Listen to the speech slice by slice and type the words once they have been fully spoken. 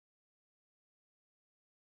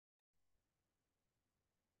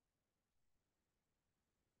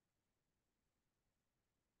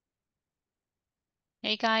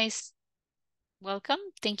Hey guys, welcome.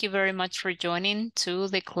 Thank you very much for joining to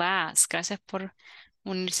the class. Gracias por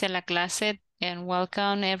unirse a la clase and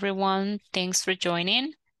welcome everyone. Thanks for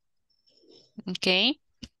joining. Okay.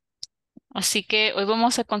 Así que hoy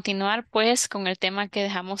vamos a continuar pues con el tema que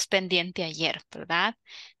dejamos pendiente ayer, ¿verdad?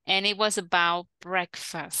 And it was about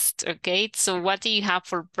breakfast, okay? So what do you have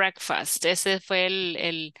for breakfast? Ese fue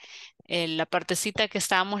la partecita que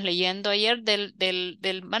estábamos leyendo ayer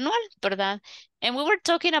del manual, ¿verdad? And we were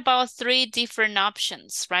talking about three different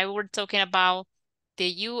options, right? We were talking about the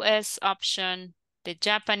US option, the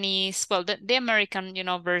Japanese, well, the American,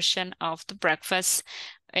 version of the breakfast,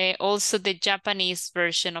 also the Japanese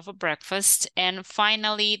version of a breakfast, and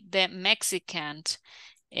finally the Mexican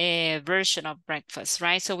version of breakfast,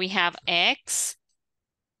 right? So we have eggs,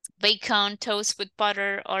 bacon, toast with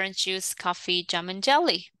butter, orange juice, coffee, jam and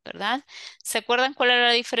jelly, ¿verdad? ¿Se acuerdan cuál era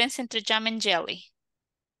la diferencia entre jam and jelly?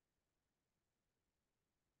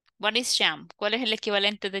 What is jam? ¿Cuál es el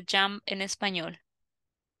equivalente de jam en español?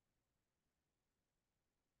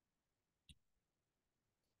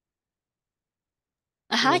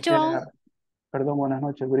 Ajá, Creo que Joao. era, perdón, buenas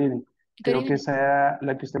noches, good evening. Good Creo que evening. esa era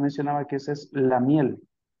la que usted mencionaba, que esa es la miel,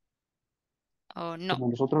 Oh, no.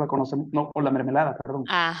 como nosotros la conocemos, no, o la mermelada, perdón,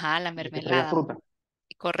 Ajá, la la que traía mermelada. fruta,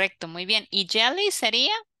 Correcto, muy bien. ¿Y jelly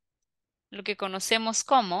sería lo que conocemos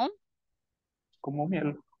como como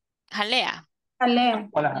miel. jalea? Jalea.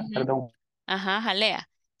 Hola, Ujú. perdón. Ajá, jalea.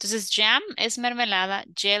 Entonces, jam es mermelada,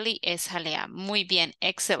 jelly es jalea. Muy bien,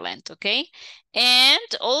 excellent, okay?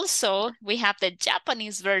 And also, we have the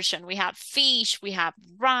Japanese version. We have fish, we have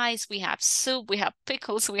rice, we have soup, we have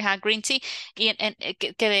pickles, we have green tea. Que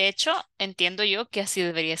de hecho, entiendo yo que así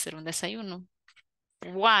debería ser un desayuno.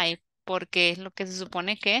 Why? Porque es lo que se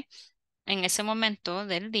supone que en ese momento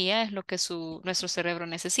del día es lo que nuestro cerebro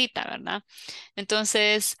necesita, ¿verdad?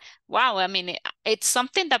 Entonces, wow, I mean, it's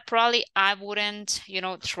something that probably I wouldn't,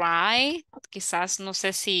 try. Quizás no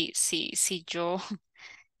sé si yo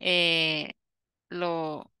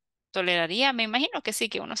lo toleraría. Me imagino que sí,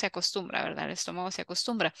 que uno se acostumbra, ¿verdad? El estómago se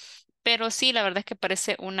acostumbra. Pero sí, la verdad es que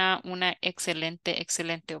parece una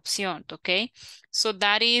excelente opción, ¿ok? So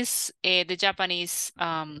that is the Japanese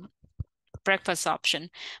breakfast option.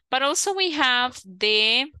 But also we have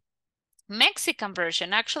the Mexican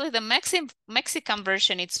version. Actually, the Mexican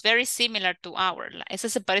version, it's very similar to our. Esa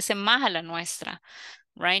se parece más a la nuestra,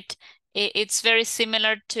 right? It's very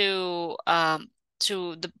similar to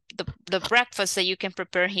the breakfast that you can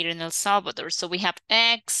prepare here in El Salvador. So we have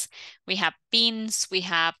eggs, we have beans, we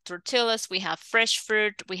have tortillas, we have fresh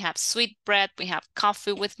fruit, we have sweet bread, we have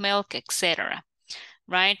coffee with milk, etc.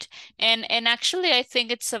 Right? And actually, I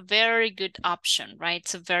think it's a very good option, right?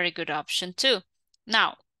 It's a very good option too.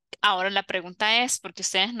 Now, ahora la pregunta es, porque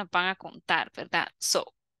ustedes nos van a contar, ¿verdad? So,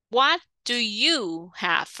 what do you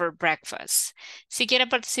have for breakfast? Si quiere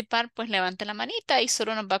participar, pues levante la manita y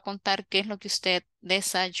solo nos va a contar qué es lo que usted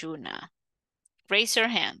desayuna. Raise your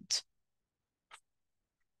hand.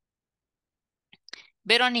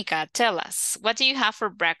 Veronica, tell us, what do you have for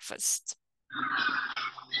breakfast?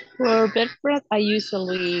 For breakfast, I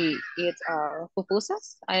usually eat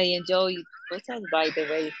pupusas. I enjoy pupusas, by the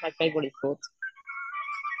way, it's my favorite food.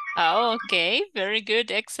 Oh, okay, very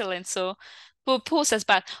good, excellent. So, pupusas,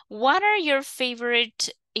 but what are your favorite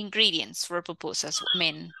ingredients for pupusas? I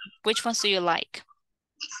mean, which ones do you like?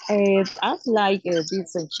 I like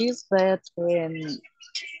beef and cheese, but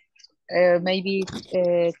maybe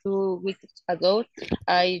 2 weeks ago,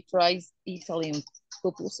 I tried Italian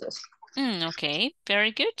pupusas. Okay,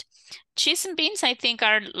 very good. Cheese and beans, I think,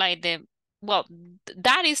 are like well,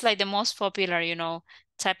 that is like the most popular,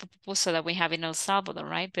 type of pupusa that we have in El Salvador,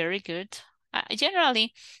 right? Very good.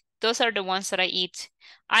 Generally, those are the ones that I eat.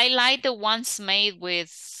 I like the ones made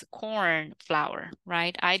with corn flour,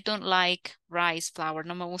 right? I don't like rice flour.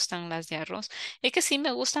 No me gustan las de arroz. Es que sí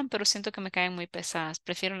me gustan, pero siento que me caen muy pesadas.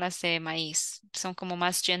 Prefiero las de maíz. Son como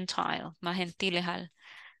más gentile, más gentiles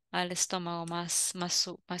al estómago, más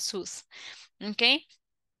soothe. Okay.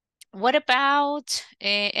 What about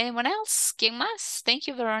anyone else? ¿Quién más? Thank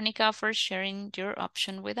you, Veronica, for sharing your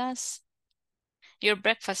option with us. Your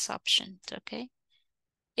breakfast option, okay?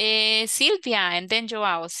 Silvia, and then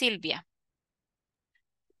Joao. Silvia.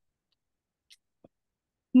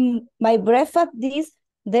 My breakfast this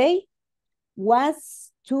day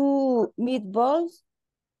was 2 meatballs,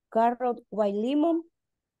 carrot white lemon,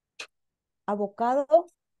 avocado,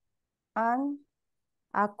 and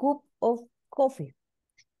a cup of coffee.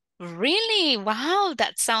 Really? Wow,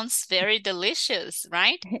 that sounds very delicious,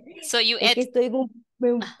 right? So you Es que ate... estoy en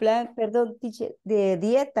un plan, perdón, teacher, de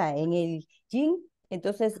dieta en el gym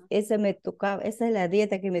Entonces, ese me tocaba, esa es la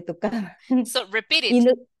dieta que me tocaba. So repeat Y it.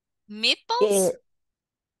 no, Meatballs?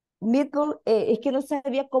 meatball, es que no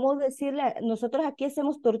sabía cómo decirle. Nosotros aquí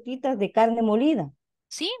hacemos tortitas de carne molida,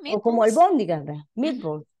 Sí, o como meatballs. albóndigas, ¿verdad? Ujú.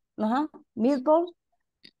 Meatballs. Ajá. Meatballs,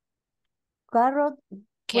 carrot,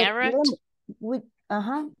 with Carrot. lemon,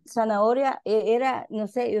 ajá, zanahoria, era, no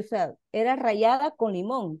sé, o sea, era rallada con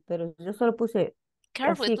limón, pero yo solo puse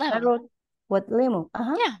Carrot with así, lemon. carrot with lemon,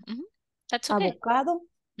 ajá, Yeah, that's okay. avocado,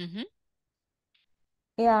 Mhm.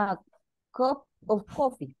 y a cup of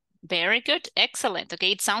coffee. Very good, excellent.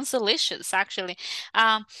 Okay, it sounds delicious, actually.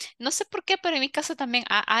 No sé por qué, pero en mi caso también,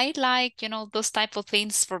 I like, those type of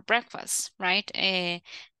things for breakfast, right?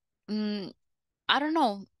 Mm, I don't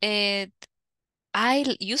know.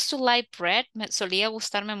 Used to like bread. Solía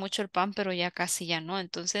gustarme mucho el pan, pero ya casi ya no.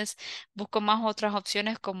 Entonces busco más otras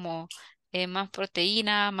opciones como más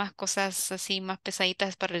proteína, más cosas así, más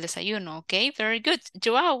pesaditas para el desayuno. Okay, very good.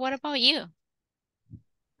 Joao, what about you?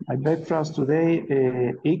 My breakfast today,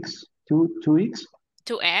 eggs, two eggs,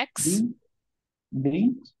 2 eggs,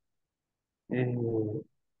 beans, uh,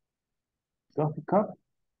 coffee cup,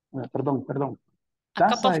 perdón, a cup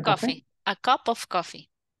taza of de café, coffee, a cup of coffee.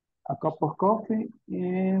 a cup of coffee,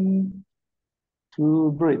 and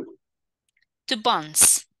two bread. 2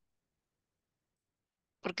 buns,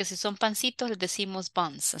 porque si son pancitos les decimos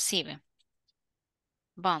buns, así ve.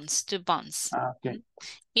 Buns, 2 buns. Ah, okay. Ujú.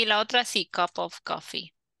 Y la otra sí, cup of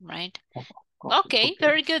coffee, right? Cup of coffee, Okay, okay.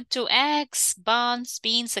 very good. 2 eggs, buns,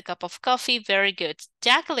 beans, a cup of coffee. Very good.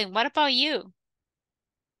 Jacqueline, what about you?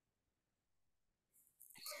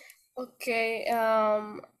 Okay,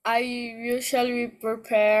 I usually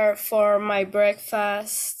prepare for my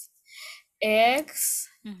breakfast eggs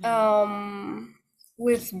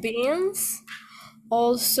with beans.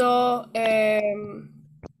 Also,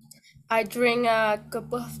 I drink a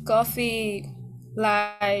cup of coffee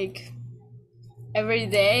like every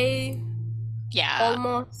day, Yeah.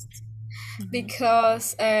 almost, Mhm.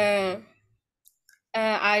 because I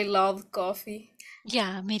love coffee.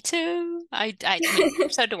 Yeah, me too. I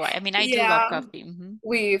mean, so do I. I mean, I do love Yeah, coffee.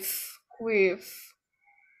 with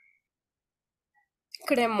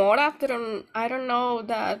cremora, pero I don't know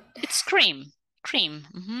that. It's cream, cream.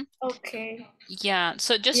 Okay. Yeah.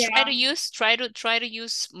 So just try to Yeah.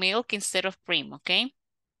 use milk instead of cream, okay?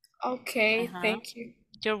 Okay. Uh-huh. Thank you.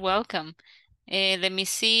 You're welcome. Let me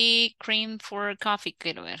see. Cream for coffee.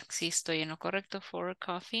 Quiero ver si estoy en lo correcto for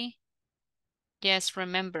coffee. Yes,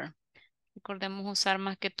 remember. Recordemos usar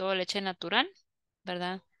más que todo leche natural,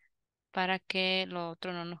 ¿verdad? Para que lo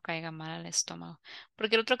otro no nos caiga mal al estómago.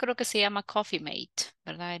 Porque el otro creo que se llama Coffee Mate,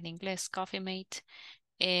 ¿verdad? En inglés, Coffee Mate.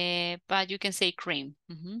 But you can say cream.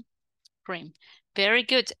 Cream. Very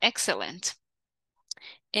good. Excellent.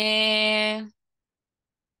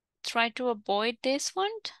 Try to avoid this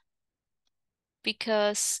one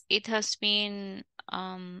because it has been,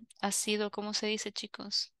 ha sido, ¿cómo se dice,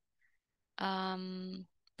 chicos?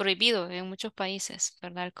 Prohibido en muchos países,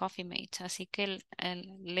 ¿verdad? El Coffee Mate. Así que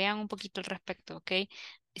lean un poquito al respecto, ¿ok?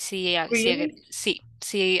 Cream.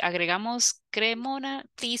 Si agregamos cremona,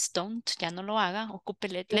 please don't, ya no lo haga, ocupe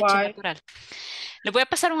leche Why? natural. Les voy a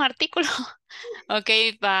pasar un artículo, ok,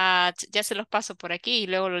 but ya se los paso por aquí y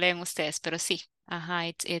luego lo leen ustedes, pero sí, ajá,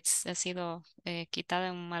 ha sido quitado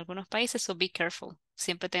en algunos países, so be careful.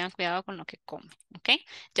 Siempre tengan cuidado con lo que comen, ok?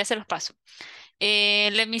 Ya se los paso.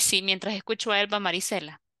 Let me see, mientras escucho a Elba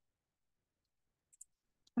Marisela.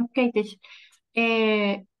 Okay, teacher.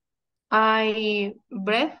 I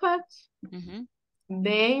breakfast, Ujú,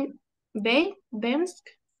 beans,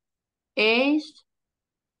 eggs,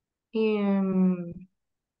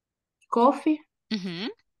 coffee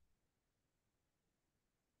ujú.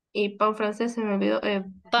 y pan francés se me olvidó. Bread.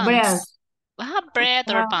 Buns. Ajá, bread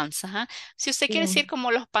or Ah, buns, ajá. Si usted quiere decir bien.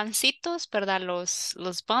 como los pancitos, ¿verdad? Los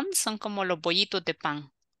buns son como los bollitos de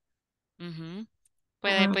pan. Ujú.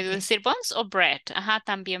 Puede Ok. decir buns o bread, ajá,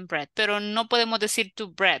 también bread, pero no podemos decir two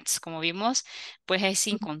breads, como vimos, pues es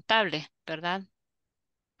incontable, ¿verdad?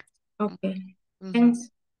 Ok. Ujú.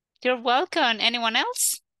 Thanks. You're welcome. Anyone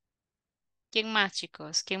else? ¿Quién más,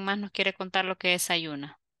 chicos? ¿Quién más nos quiere contar lo que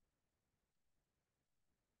desayuna?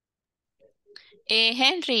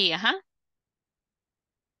 Henry, ajá.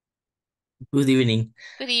 Good evening.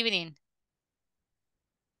 Good evening.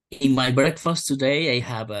 In my breakfast today, I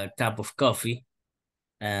have a cup of coffee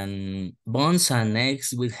and buns and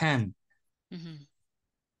eggs with ham Ujú.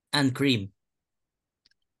 and cream.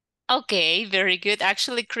 Okay, very good.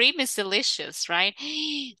 Actually, cream is delicious, right?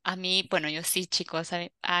 A mí, bueno, yo sí, chicos,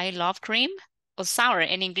 I love cream o sour.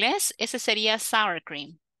 En inglés, ese sería sour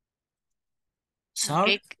cream.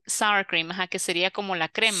 Sour? Sour cream, ajá, que sería como la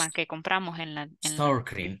crema que compramos Sour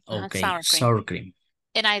cream. ajá, Okay, sour cream. sour cream.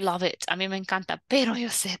 And I love it. A mí me encanta, pero yo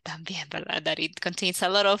sé también, ¿verdad? That it contains a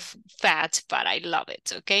lot of fat, but I love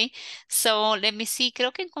it, okay? So, let me see.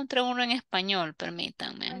 Creo que encontré uno en español,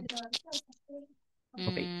 permítanme.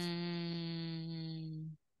 Okay.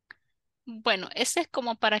 Bueno, ese es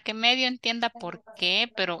como para que medio entienda por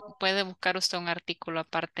qué, pero puede buscar usted un artículo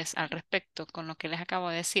aparte al respecto con lo que les acabo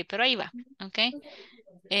de decir, pero ahí va, ¿ok?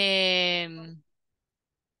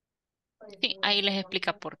 Sí, ahí les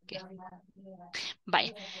explica por qué.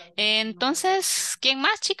 Vaya. Entonces, ¿quién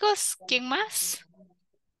más, chicos? ¿Quién más?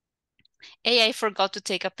 Hey, I forgot to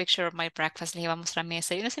take a picture of my breakfast. Les iba a mostrar mi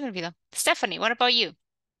desayuno, se me olvidó. Stephanie, what about you?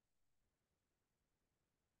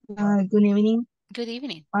 Good evening. Good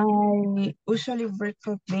evening. I usually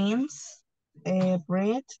breakfast beans,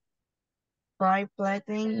 bread, fried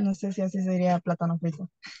plantain, no sé si así sería plátano frito.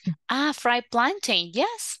 Ah, fried plantain,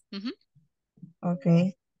 yes.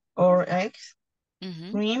 Okay. Or eggs,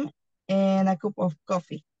 Mhm. cream, and a cup of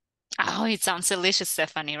coffee. Oh, it sounds delicious,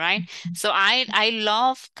 Stephanie, right? So I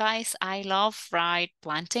love, guys, I love fried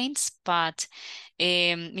plantains, but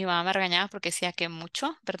mi mamá me regañaba porque decía que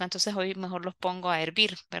mucho, ¿verdad? Entonces hoy mejor los pongo a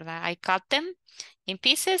hervir, ¿verdad? I cut them in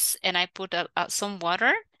pieces and I put some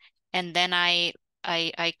water and then I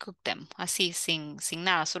cook them así sin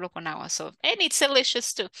nada, solo con agua. So, and it's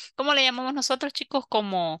delicious too. ¿Cómo le llamamos nosotros, chicos?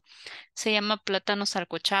 Como se llama plátano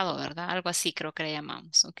salcochado, ¿verdad? Algo así creo que le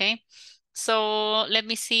llamamos, ¿ok? So, let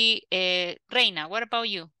me see. Reina, what about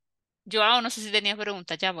you? Joao, no sé si tenías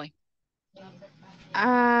preguntas, ya voy.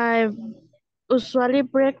 I usually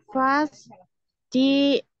breakfast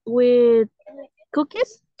tea with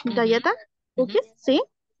cookies, galleta, cookies, sí,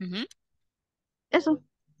 Mhm. eso,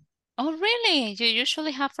 Oh, really? You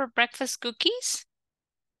usually have for breakfast cookies?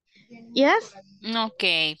 yes,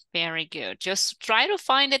 Okay, very good. Just try to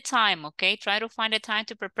find the time, okay? Try to find the time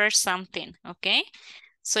to prepare something, okay?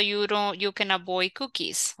 So you can avoid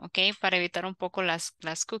cookies, okay? Para evitar un poco las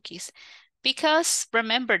cookies. Because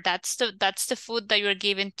remember, that's the food that you're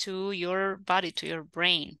giving to your body, to your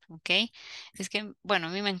brain, okay? Es que, bueno, a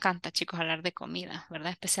mí me encanta, chicos, hablar de comida,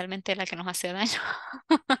 ¿verdad? Especialmente la que nos hace daño.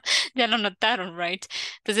 Ya lo notaron, right?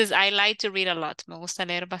 Entonces, I like to read a lot. Me gusta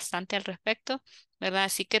leer bastante al respecto, ¿verdad?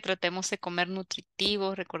 Así que tratemos de comer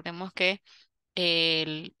nutritivo. Recordemos que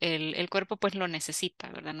el cuerpo pues lo necesita,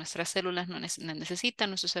 ¿verdad? Nuestras células lo necesitan,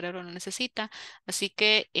 nuestro cerebro lo necesita. Así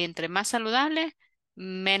que entre más saludable,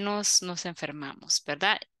 menos nos enfermamos,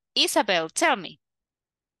 ¿verdad? Isabel, tell me.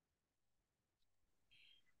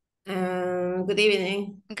 Good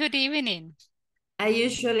evening. Good evening. I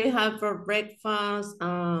usually have for breakfast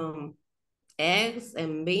eggs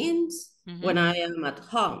and beans when I am at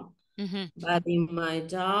home. But in my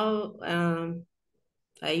job,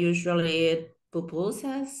 I usually eat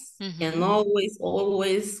pupusas and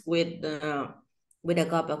always with a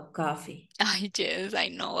cup of coffee. Ay, yes, I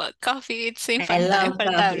know. Coffee, it's I love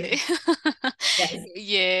infaltable. coffee. Yes.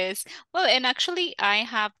 Yes. Well, and actually, I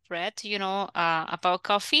have read, about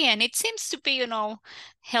coffee, and it seems to be,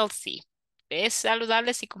 healthy. Es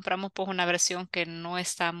saludable si compramos pues una versión que no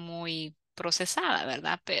está muy procesada,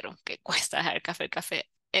 ¿verdad? Pero que cuesta dejar el café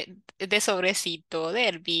de sobrecito, de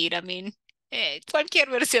hervir, I mean, cualquier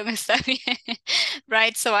versión está bien,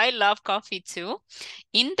 right? So I love coffee too.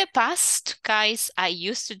 In the past, guys, I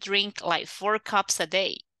used to drink like 4 cups a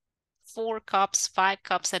day. 4 cups, 5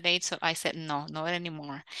 cups a day. So I said, no, not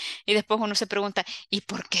anymore. Y después uno se pregunta, ¿y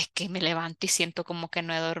por qué es que me levanto y siento como que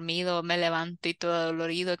no he dormido? Me levanto y todo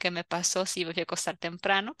dolorido. ¿Qué me pasó? Sí, me fui a acostar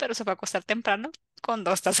temprano, pero se fue a acostar temprano con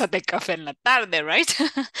 2 tazas de café en la tarde, right? So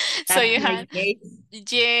That's you my have, case.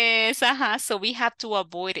 yes, ajá. So we have to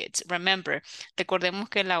avoid it. Remember, recordemos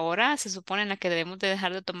que la hora se supone en la que debemos de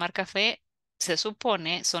dejar de tomar café, se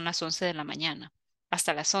supone son las 11 de la mañana,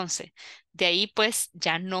 hasta las 11. De ahí pues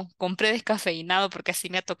ya no compré descafeinado porque así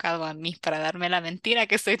me ha tocado a mí para darme la mentira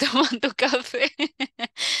que estoy tomando café.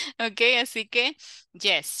 Ok, así que,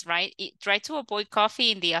 yes, right. Try to avoid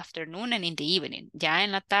coffee in the afternoon and in the evening. Ya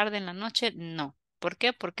en la tarde, en la noche, no. ¿Por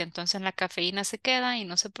qué? Porque entonces la cafeína se queda y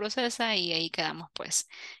no se procesa y ahí quedamos pues,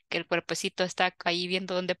 que el cuerpecito está ahí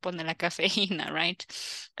viendo dónde pone la cafeína, right?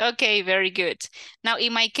 Okay, very good. Now,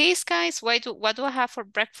 in my case, guys, what do I have for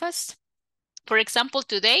breakfast? For example,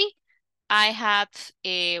 today I had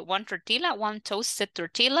one tortilla, one toasted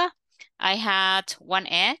tortilla. I had one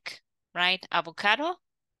egg, right? Avocado,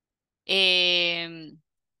 beans,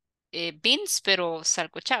 pero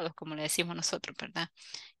salcochados, como le decimos nosotros, ¿verdad?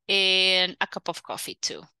 And a cup of coffee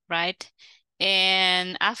too, right?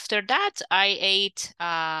 And after that, I ate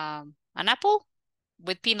an apple,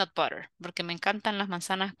 with peanut butter, porque me encantan las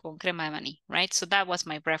manzanas con crema de maní, right? So that was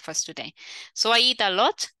my breakfast today. So I eat a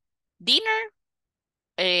lot. Dinner,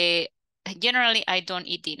 generally I don't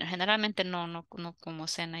eat dinner. Generalmente no como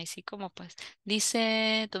cena y sí como pues.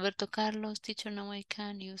 Dice Roberto Carlos, teacher, no I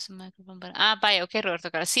can use a microphone. Vaya, ok, Roberto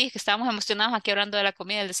Carlos. Sí, es que estábamos emocionados aquí hablando de la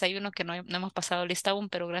comida y el desayuno que no hemos pasado lista aún,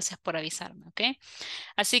 pero gracias por avisarme, ok.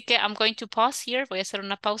 Así que I'm going to pause here. Voy a hacer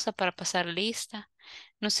una pausa para pasar lista.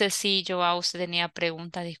 No sé si Joao usted tenía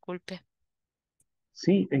pregunta, disculpe.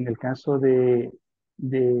 Sí, en el caso de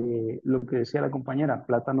lo que decía la compañera,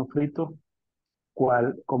 plátano frito,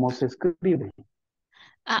 ¿cómo se escribe?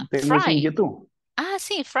 Tengo esa Fry. inquietud.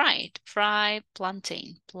 Sí, fried. Fried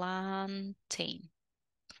plantain. Plantain.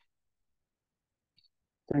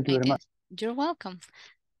 Thank you I very much. guess. You're welcome.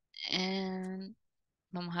 And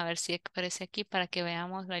vamos a ver si aparece aquí para que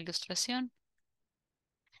veamos la ilustración.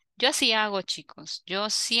 Yo así hago, chicos. Yo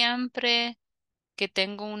siempre que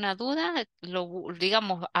tengo una duda,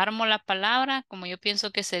 digamos, armo la palabra como yo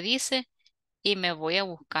pienso que se dice y me voy a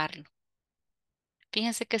buscarlo.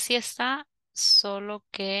 Fíjense que sí está, solo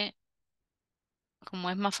que como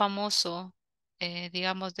es más famoso,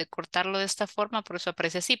 digamos, de cortarlo de esta forma, por eso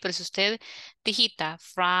aparece así. Pero si usted digita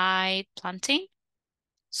fried plantain,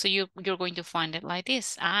 so you're going to find it like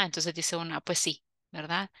this. Entonces dice una, pues sí,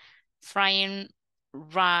 ¿verdad? Frying,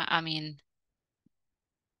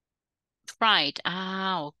 fried.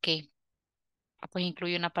 Ok. Pues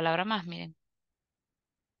incluye una palabra más, miren.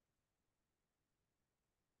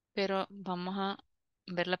 Pero vamos a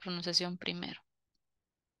ver la pronunciación primero.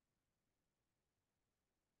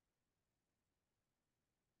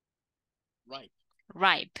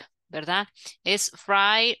 Ripe, ¿verdad? Es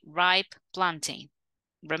fry, ripe, plantain.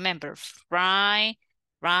 Remember, fry,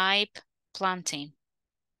 ripe, plantain.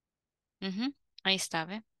 Ahí está,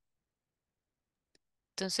 ¿ve?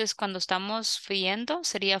 Entonces, cuando estamos friendo,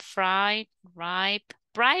 sería fried, ripe.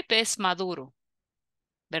 Ripe es maduro,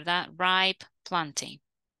 ¿verdad? Ripe, plantain.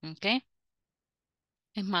 ¿Ok?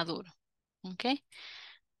 Es maduro. ¿Ok?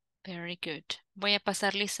 Very good. Voy a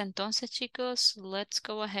pasar lista entonces, chicos. Let's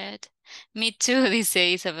go ahead. Me too, dice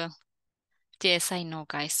Isabel. Yes, I know,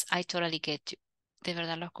 guys. I totally get you. De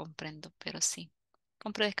verdad los comprendo, pero sí.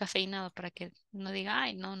 Compro descafeinado para que no diga,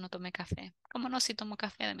 ay, no tomé café. ¿Cómo no? Si tomo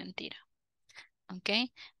café de mentira. Ok,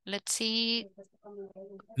 let's see.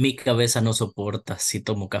 Mi cabeza no soporta si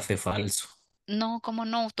tomo café falso. No, ¿cómo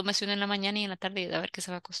no? Tómese uno en la mañana y en la tarde y a ver qué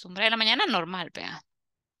se va a acostumbrar. En la mañana normal, vea.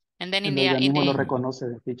 And then El organismo lo reconoce,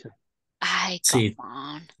 de teacher. Ay, come Sí,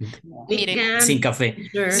 on. We Miren, sin can, café,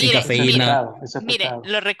 teacher. sin mire, Eso es mire, cafeína. pecado, eso es mire, pecado.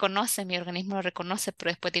 lo reconoce, mi organismo lo reconoce,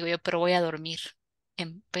 pero después digo yo, pero voy a dormir.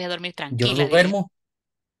 Voy a dormir Yo tranquila, digo. duermo.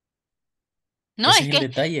 No, Ese es es el que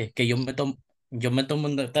detalle, que yo me tomo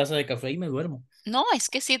una taza de café y me duermo. No, es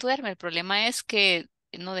que sí duerme. El problema es que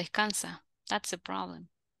no descansa. That's the problem.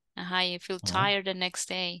 Ajá, you feel Ah, tired the next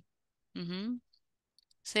day. Ujú.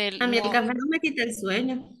 A mí el No, café no me quita el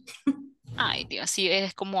sueño. ay, Dios, sí,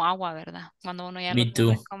 es como agua, ¿verdad? Cuando uno ya lo me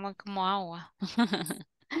toma too. es como agua.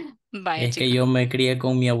 Vaya, Es que chicos. yo me crié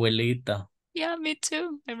con mi abuelita. Yeah, me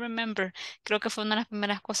too. I remember. Creo que fue una de las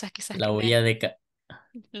primeras cosas quizás La que olla de, ca-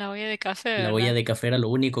 la olla de café, la olla ¿verdad? de café era lo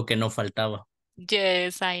único que no faltaba.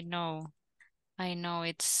 Yes, I know. I know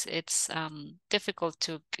it's difficult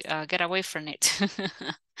to get away from it.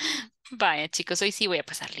 Vaya, chicos, hoy sí voy a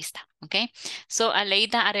pasar lista, ¿ok? So,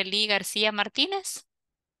 Aleida Arelí García Martínez.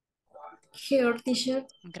 Here, teacher.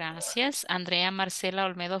 Gracias. Andrea Marcela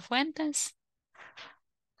Olmedo Fuentes.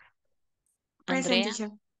 Present, Andrea. teacher.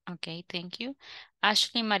 Ok, thank you.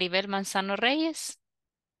 Ashley Maribel Manzano Reyes.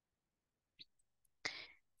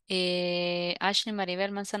 Ashley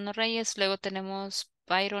Maribel Manzano Reyes. Luego tenemos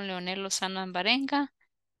Byron Leonel Lozano Ambarenga.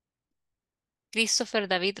 Christopher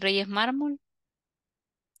David Reyes Mármol.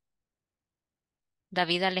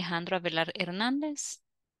 David Alejandro Avelar Hernández.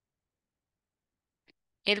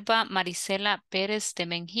 Elba Marisela Pérez de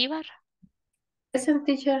Mengíbar. Present,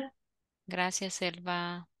 teacher. Gracias,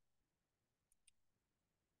 Elba.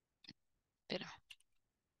 Espera.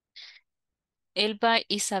 Elba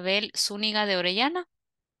Isabel Zúñiga de Orellana.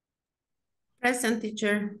 Present,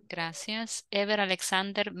 teacher. Gracias. Ever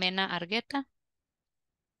Alexander Mena Argueta.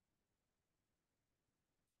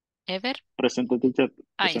 Ever. Presente, teacher.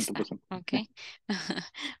 Ahí Presente, está. presente. Ok.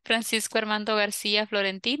 Francisco Armando García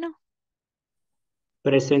Florentino.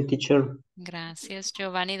 Present, teacher. Gracias.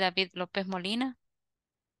 Giovanni David López Molina.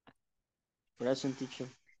 Present, teacher.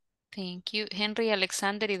 Thank you. Henry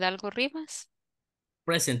Alexander Hidalgo Rivas.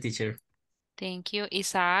 Present teacher. Thank you.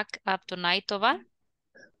 Isaac Abdonay Tovar.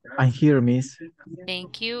 I'm here, miss.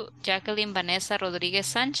 Thank you. Jacqueline Vanessa Rodríguez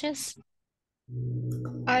Sánchez.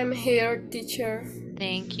 I'm here, teacher.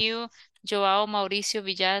 Thank you. Joao Mauricio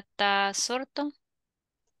Villata Sorto.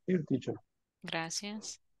 Here, teacher.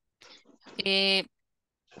 Gracias.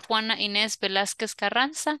 Juana Inés Velázquez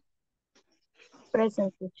Carranza.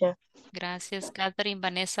 Present, teacher. Gracias. Catherine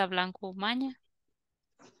Vanessa Blanco Umaña.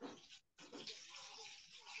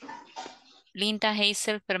 Linda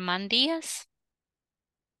Hazel Fermán Díaz.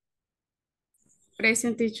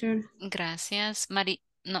 Present, teacher. Gracias.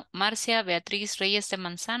 Marcia Beatriz Reyes de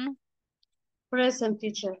Manzano. Present,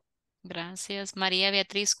 teacher. Gracias. María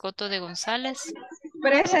Beatriz Coto de González.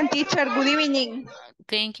 Present, teacher. Good evening.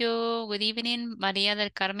 Thank you. Good evening. María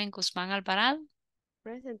del Carmen Guzmán Alvarado.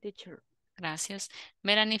 Present, teacher. Gracias.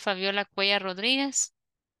 Melanie Fabiola Cuella Rodríguez.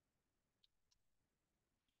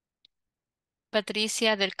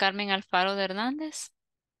 Patricia del Carmen Alfaro de Hernández.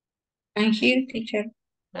 I'm here, teacher.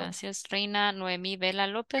 Gracias. Reina Noemí Vela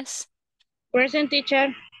López. Present,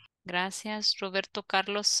 teacher. Gracias. Roberto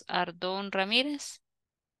Carlos Ardón Ramírez.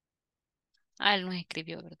 Él nos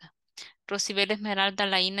escribió, ¿verdad? Rosibel Esmeralda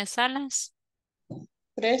Laínez Salas.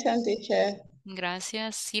 Present, teacher.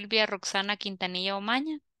 Gracias. Silvia Roxana Quintanilla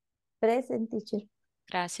Omaña. Present, teacher.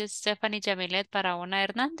 Gracias. Stephanie Yamilet Barahona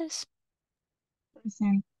Hernández.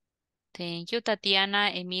 Present. Thank you.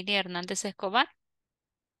 Tatiana Emilia Hernández Escobar.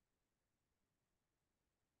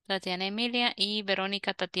 Tatiana Emilia y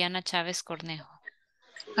Verónica Tatiana Chávez Cornejo.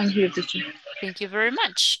 I'm here, teacher. Thank you very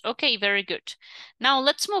much. Okay, very good. Now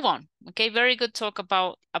let's move on. Okay, very good talk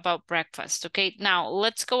about breakfast. Okay, now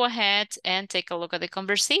let's go ahead and take a look at the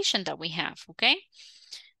conversation that we have. Okay,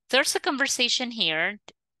 there's a conversation here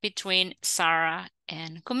between Sarah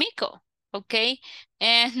and Kumiko. Okay,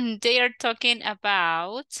 and they are talking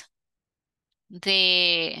about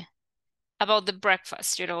the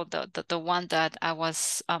breakfast, you know, the one that I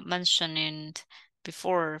was mentioning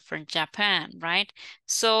before from Japan, right?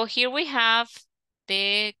 So here we have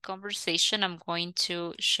the conversation. I'm going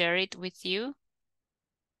to share it with you.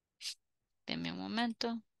 Deme un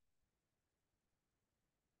momento.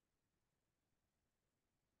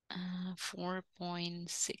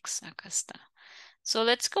 4.6, acá está. So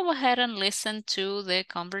let's go ahead and listen to the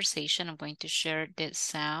conversation. I'm going to share the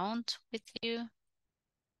sound with you.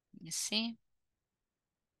 Let me see.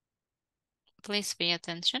 Please pay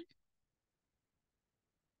attention.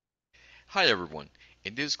 Hi everyone,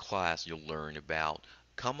 in this class you'll learn about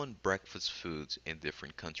common breakfast foods in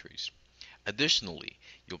different countries. Additionally,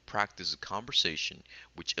 you'll practice a conversation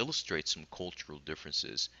which illustrates some cultural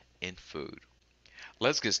differences in food.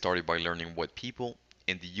 Let's get started by learning what people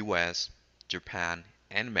in the US, Japan,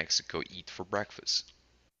 and Mexico eat for breakfast.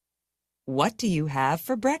 What do you have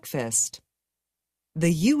for breakfast?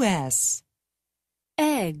 The US.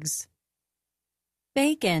 Eggs,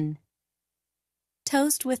 bacon,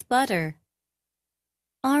 toast with butter,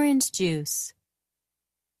 orange juice,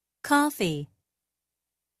 coffee,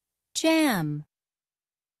 jam,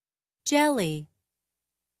 jelly.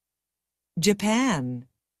 Japan.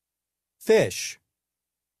 Fish,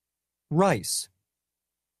 rice,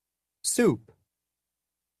 soup,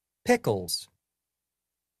 pickles,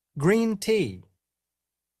 green tea.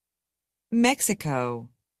 Mexico.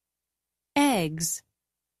 Eggs,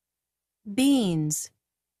 beans,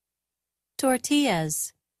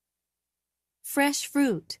 tortillas, fresh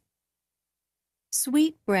fruit,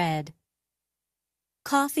 sweet bread,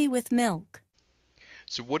 coffee with milk.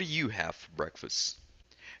 So what do you have for breakfast?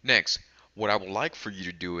 Next, what I would like for you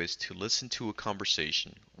to do is to listen to a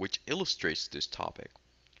conversation which illustrates this topic.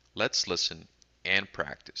 Let's listen and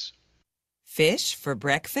practice. Fish for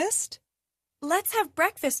breakfast? Let's have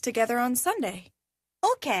breakfast together on Sunday.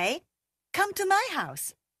 Okay, come to my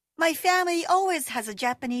house. My family always has a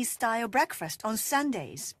Japanese-style breakfast on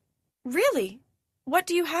Sundays. Really? What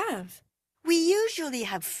do you have? We usually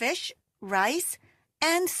have fish, rice,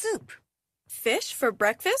 and soup. Fish for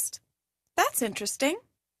breakfast? That's interesting.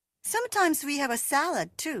 Sometimes we have a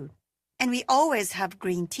salad, too. And we always have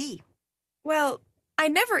green tea. Well, I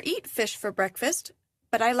never eat fish for breakfast,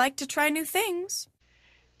 but I like to try new things.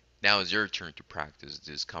 Now it's your turn to practice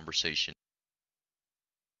this conversation.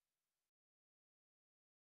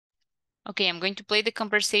 Okay, I'm going to play the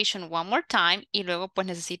conversation one more time y luego pues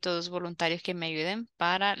necesito dos voluntarios que me ayuden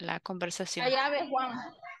para la conversación.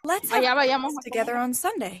 Let's have breakfast together on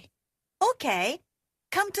Sunday. Okay,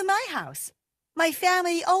 come to my house. My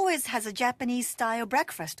family always has a Japanese-style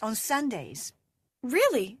breakfast on Sundays.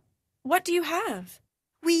 Really? What do you have?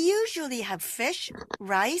 We usually have fish,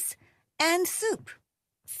 rice, and soup.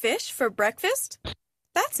 Fish for breakfast?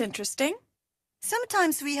 That's interesting.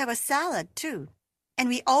 Sometimes we have a salad, too. And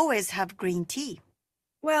we always have green tea.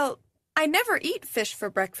 Well, I never eat fish for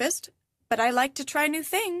breakfast, but I like to try new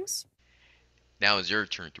things. Now it's your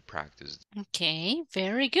turn to practice. Okay,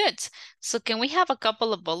 very good. So can we have a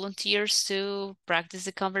couple of volunteers to practice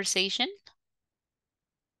the conversation?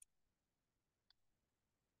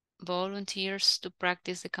 Volunteers to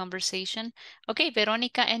practice the conversation. Okay,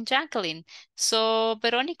 Verónica and Jacqueline. So,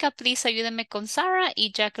 Verónica, please ayúdeme con Sara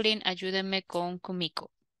y Jacqueline, ayúdeme con Kumiko.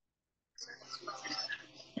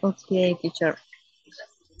 Okay, teacher.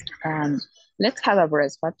 Let's have a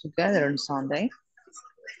breakfast together on Sunday.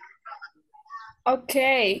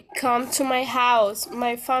 Okay, come to my house.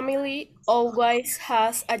 My family always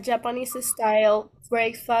has a Japanese style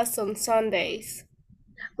breakfast on Sundays.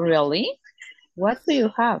 Really? What do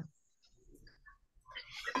you have?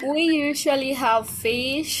 We usually have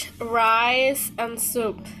fish, rice, and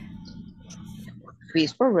soup.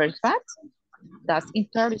 Fish for breakfast? That's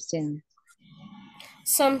interesting.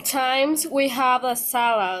 Sometimes we have a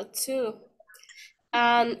salad too.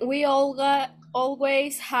 And we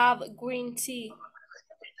always have green tea.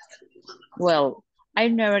 Well, I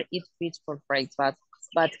never eat fish for breakfast,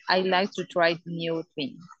 but I like to try new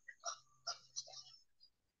things.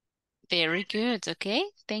 Very good, okay?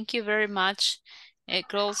 Thank you very much,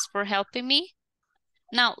 girls, for helping me.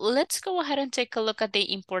 Now, let's go ahead and take a look at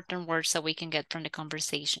the important words that we can get from the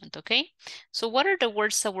conversation, okay? So what are the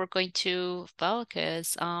words that we're going to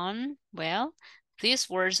focus on? Well, these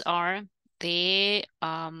words are the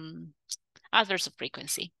adverbs of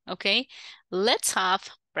frequency, okay? Let's have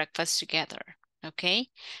breakfast together, okay?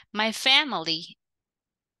 My family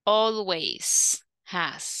always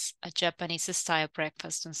has a Japanese style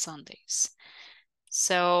breakfast on Sundays.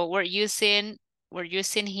 So we're using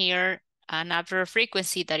here an adverb of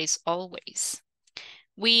frequency that is always.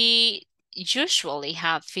 We usually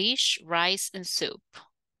have fish, rice, and soup,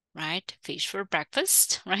 right? Fish for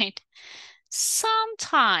breakfast, right?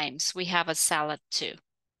 Sometimes we have a salad too.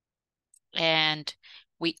 And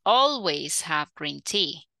we always have green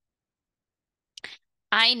tea.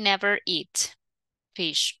 I never eat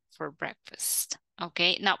fish for breakfast.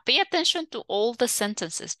 Okay, now pay attention to all the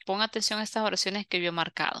sentences. Pon atención a estas oraciones que yo he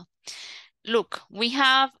marcado. Look, we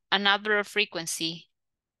have an adverb of frequency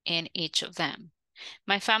in each of them.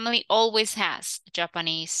 My family always has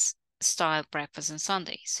Japanese style breakfast on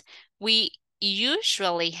Sundays. We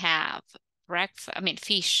usually have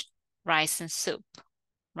fish, rice, and soup,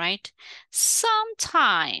 right?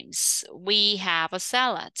 Sometimes we have a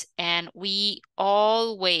salad, and we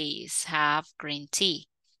always have green tea.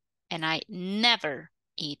 And I never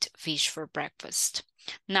eat fish for breakfast.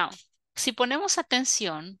 Now, si ponemos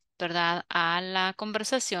atención, ¿verdad?, a la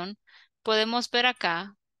conversación, podemos ver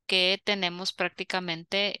acá que tenemos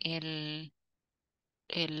prácticamente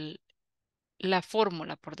la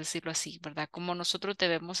fórmula, por decirlo así, ¿verdad? Como nosotros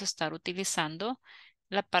debemos estar utilizando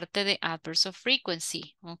la parte de adverbs of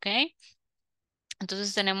frequency, ¿ok?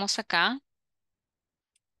 Entonces tenemos acá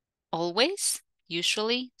always,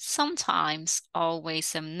 usually, sometimes,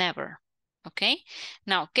 always, and never. ¿Ok?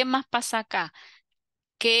 Now, ¿qué más pasa acá?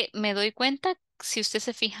 Que me doy cuenta, si usted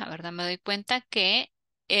se fija, ¿verdad? Me doy cuenta que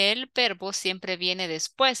el verbo siempre viene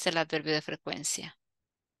después del adverbio de frecuencia.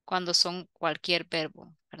 Cuando son cualquier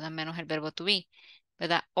verbo, ¿verdad? Menos el verbo to be,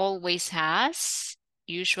 ¿verdad? Always has,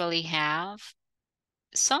 usually have,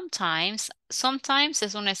 sometimes. Sometimes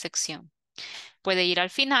es una excepción. Puede ir al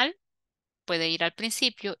final, puede ir al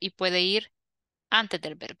principio y puede ir antes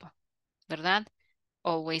del verbo, ¿verdad?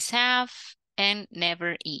 Always have and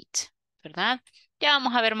never eat, ¿verdad? Ya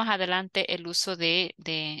vamos a ver más adelante el uso de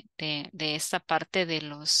esta parte de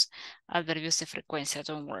los adverbios de frecuencia.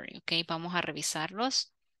 Don't worry, ¿ok? Vamos a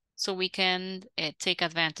revisarlos so we can take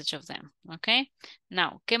advantage of them, ¿ok?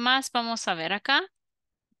 Now, ¿qué más vamos a ver acá?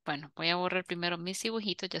 Bueno, voy a borrar primero mis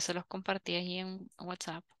dibujitos, ya se los compartí ahí en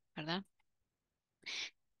WhatsApp, ¿verdad?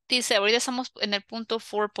 Dice, ahorita estamos en el punto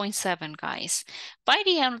 4.7, guys. By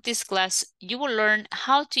the end of this class, you will learn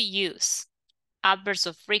how to use adverbs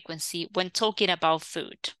of frequency when talking about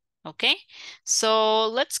food. Okay? So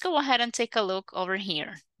let's go ahead and take a look over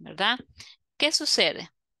here, ¿verdad? ¿Qué sucede?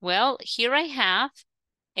 Well, here I have,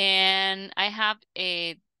 and I have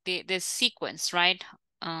the sequence, right?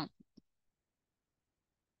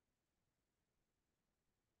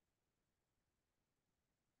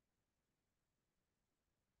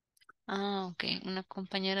 Ok. Una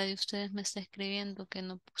compañera de ustedes me está escribiendo que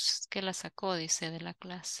no, pues, que la sacó, dice, de la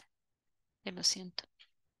clase. Lo siento.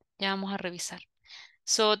 Ya vamos a revisar.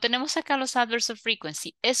 So, tenemos acá los adverbs of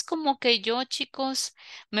frequency. Es como que yo, chicos,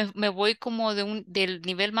 me voy como del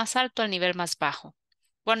nivel más alto al nivel más bajo.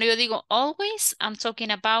 Cuando yo digo always, I'm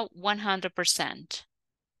talking about 100%.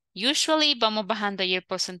 Usually, vamos bajando ahí el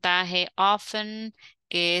porcentaje. Often,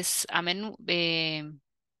 que es a menudo,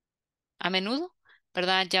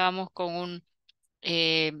 ¿verdad? Ya vamos con un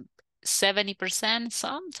 70%,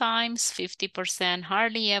 sometimes 50%,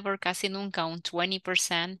 hardly ever, casi nunca un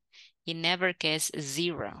 20% y never que es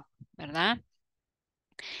 0, ¿verdad?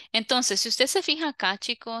 Entonces, si usted se fija acá,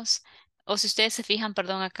 chicos, o si ustedes se fijan,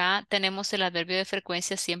 perdón, acá tenemos el adverbio de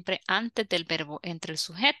frecuencia siempre antes del verbo, entre el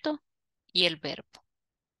sujeto y el verbo.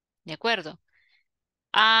 ¿De acuerdo?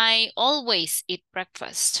 I always eat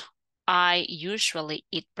breakfast. I usually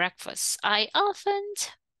eat breakfast. I often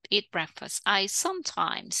eat breakfast. I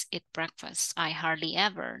sometimes eat breakfast. I hardly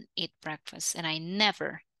ever eat breakfast. And I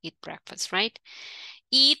never eat breakfast, right?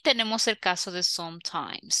 Y tenemos el caso de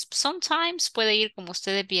sometimes. Sometimes puede ir, como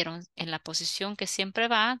ustedes vieron, en la posición que siempre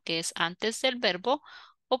va, que es antes del verbo,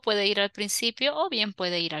 o puede ir al principio, o bien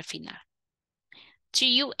puede ir al final. Do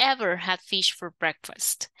you ever have fish for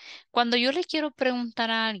breakfast? Cuando yo le quiero preguntar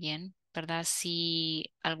a alguien, ¿verdad?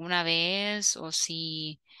 Si alguna vez o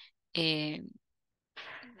si en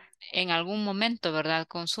algún momento, ¿verdad?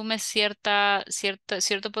 Consume cierto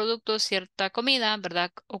producto, cierta comida,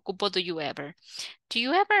 ¿verdad? Ocupo do you ever. Do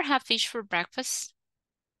you ever have fish for breakfast?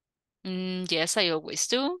 Yes, I always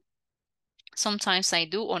do. Sometimes I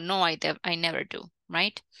do or no, I never do,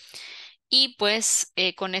 right? Y pues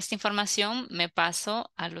con esta información me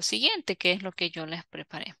paso a lo siguiente, que es lo que yo les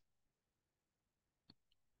preparé.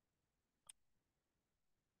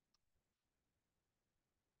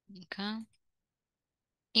 Acá.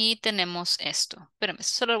 Y tenemos esto. Espérame,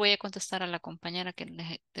 solo voy a contestar a la compañera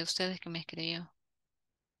de ustedes que me escribió.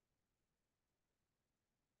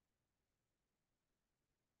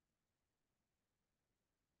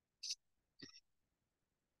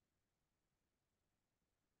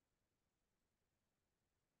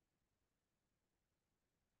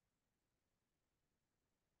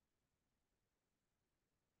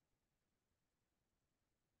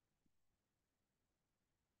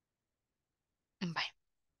 Bye.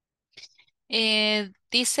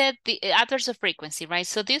 Dice the adverbs of frequency, right?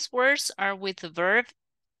 So these words are with the verb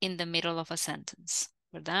in the middle of a sentence,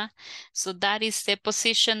 ¿verdad? So that is the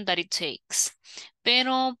position that it takes.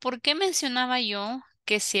 Pero, ¿por qué mencionaba yo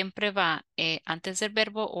que siempre va antes del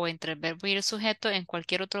verbo o entre el verbo y el sujeto en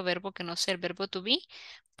cualquier otro verbo que no sea el verbo to be?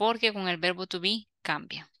 Porque con el verbo to be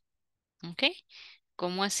cambia. ¿Ok?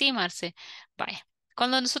 ¿Cómo así, Marce? Vaya.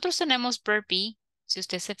 Cuando nosotros tenemos verb be, si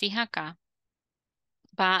usted se fija acá,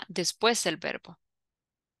 va después del verbo.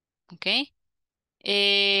 ¿Ok?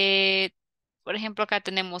 Por ejemplo, acá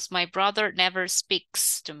tenemos my brother never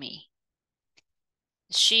speaks to me.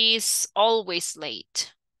 She's always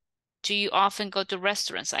late. Do you often go to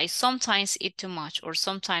restaurants? I sometimes eat too much or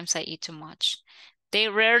sometimes I eat too much. They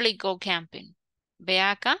rarely go camping. Ve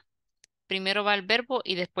acá, primero va el verbo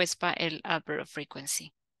y después va el adverb of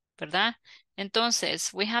frequency, ¿verdad?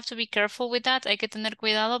 Entonces, we have to be careful with that. Hay que tener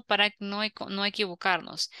cuidado para no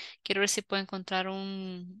equivocarnos. Quiero ver si puedo encontrar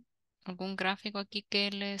algún gráfico aquí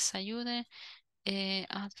que les ayude.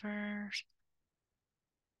 Adverb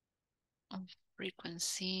of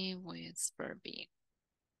frequency with verb be.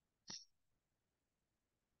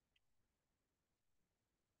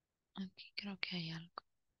 Aquí creo que hay algo.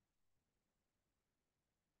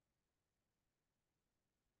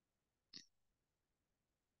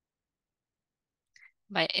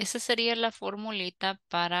 Vaya, esa sería la formulita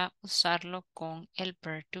para usarlo con el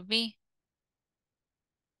verb to be.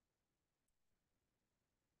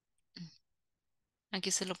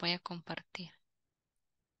 Aquí se lo voy a compartir.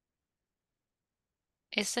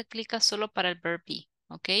 Esta clica solo para el verb be,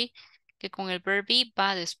 ¿ok? Que con el verb be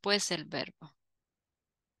va después del verbo.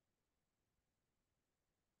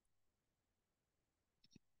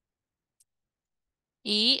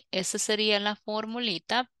 Y esa sería la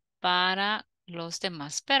formulita para los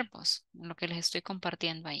demás verbos, lo que les estoy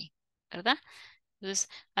compartiendo ahí, ¿verdad? Entonces,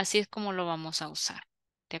 así es como lo vamos a usar.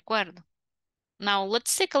 ¿De acuerdo? Now,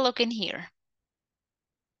 let's take a look in here.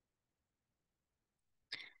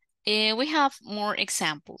 We have more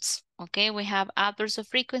examples, okay? We have adverbs of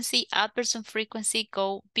frequency. Adverbs of frequency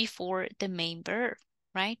go before the main verb,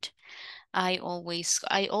 right? I always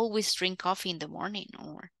drink coffee in the morning,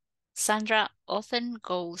 or Sandra often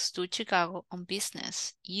goes to Chicago on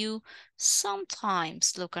business. You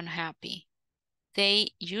sometimes look unhappy.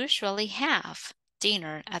 They usually have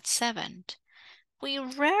dinner at 7. We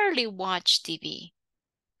rarely watch TV,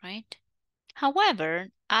 right? However,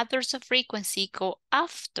 adverbs of frequency go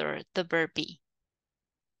after the verb be.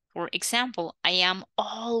 For example, I am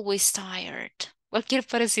always tired. Cualquier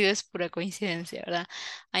parecido es pura coincidencia, ¿verdad?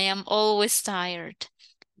 I am always tired.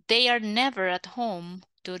 They are never at home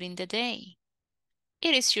during the day.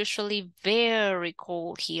 It is usually very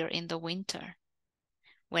cold here in the winter.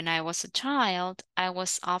 When I was a child, I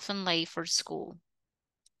was often late for school.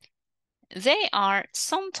 They are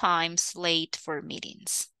sometimes late for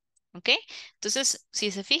meetings. ¿Ok? Entonces,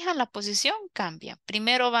 si se fijan, la posición cambia.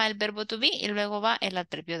 Primero va el verbo to be y luego va el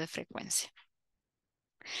adverbio de frecuencia.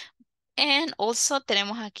 And also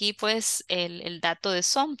tenemos aquí pues el dato de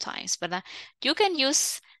sometimes, ¿verdad? You can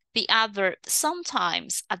use the adverb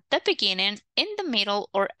sometimes at the beginning, in the middle,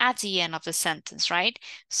 or at the end of the sentence, right?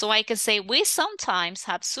 So I can say, we sometimes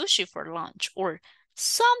have sushi for lunch, or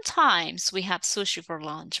sometimes we have sushi for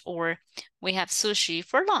lunch, or we have sushi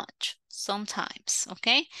for lunch, sometimes,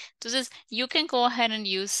 ¿ok? Entonces, you can go ahead and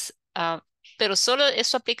use, pero solo,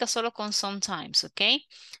 eso aplica solo con sometimes, ¿ok?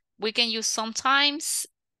 We can use sometimes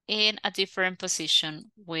in a different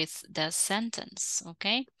position with the sentence,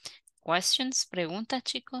 ¿ok? Questions, preguntas,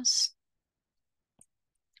 chicos.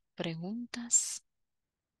 Preguntas.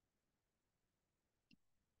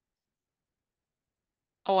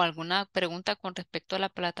 ¿O alguna pregunta con respecto a la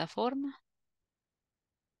plataforma?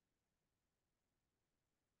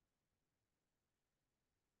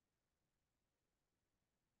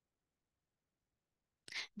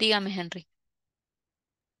 Dígame, Henry.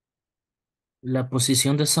 La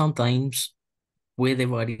posición de sometimes puede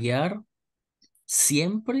variar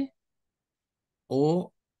siempre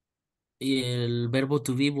o el verbo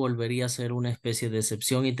to be volvería a ser una especie de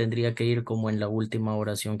excepción y tendría que ir como en la última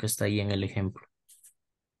oración que está ahí en el ejemplo.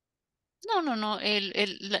 No.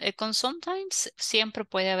 Con sometimes siempre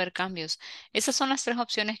puede haber cambios. Esas son las tres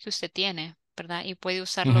opciones que usted tiene, ¿verdad? Y puede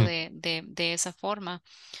usarlo Ujú. de esa forma.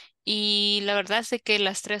 Y la verdad es de que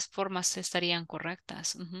las tres formas estarían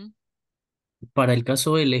correctas. Ujú. Para el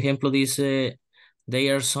caso, el ejemplo dice, they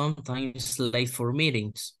are sometimes late for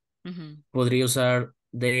meetings. Ujú. Podría usar,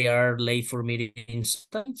 they are late for meetings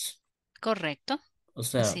sometimes. Correcto. O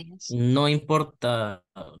sea, Así es. no importa,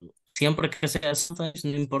 siempre que sea sometimes,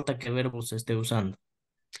 no importa qué verbo se esté usando.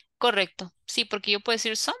 Correcto. Sí, porque yo puedo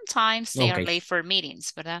decir sometimes they Ok, are late for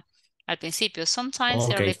meetings, ¿verdad? Al principio, sometimes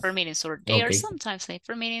they ok, are late for meetings, or they are ok. sometimes late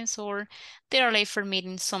for meetings, or they are late for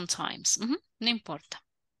meetings sometimes. Ujú. No importa.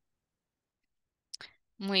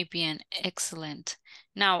 Muy bien, excellent.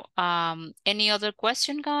 Now, any other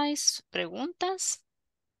question, guys? ¿Preguntas?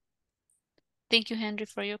 Thank you, Henry,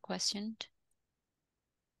 for your question.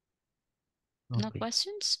 No Ok.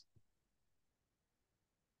 questions?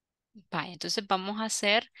 Vaya, entonces vamos a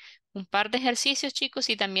hacer un par de ejercicios, chicos,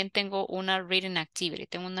 y también tengo una reading activity.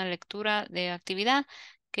 Tengo una lectura de actividad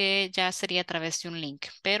que ya sería a través de un link.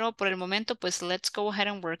 Pero por el momento, pues let's go ahead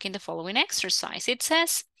and work in the following exercise. It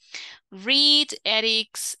says, read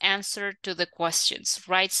Eric's answer to the questions.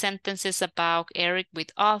 Write sentences about Eric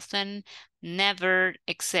with often, never,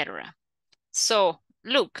 etc. So,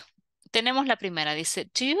 look, tenemos la primera. Dice,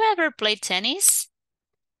 do you ever play tennis?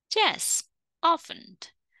 Yes, often.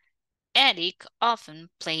 Eric often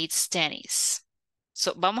plays tennis.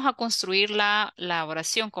 So, vamos a construir la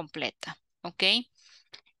oración completa, ¿ok?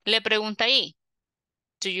 Le pregunta ahí,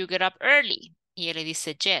 do you get up early? Y él le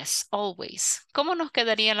dice, yes, always. ¿Cómo nos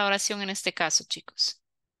quedaría la oración en este caso, chicos?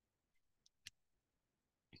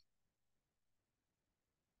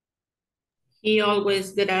 He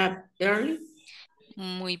always get up early.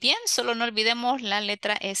 Muy bien, solo no olvidemos la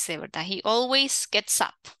letra S, ¿verdad? He always gets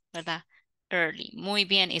up, ¿verdad? Early. Muy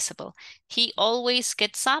bien, Isabel. He always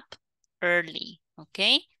gets up early, ¿ok?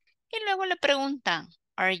 Y luego le preguntan,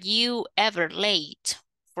 are you ever late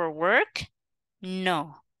for work?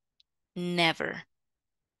 No, never.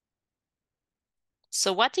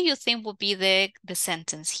 So what do you think would be the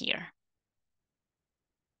sentence here?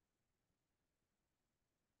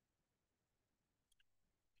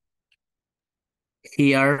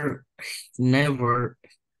 He are never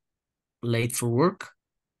late for work.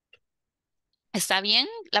 ¿Está bien?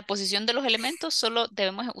 La posición de los elementos, solo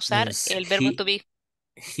debemos usar Yes, el verbo to be.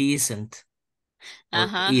 he isn't or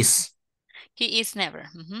Ajá. is. He is never.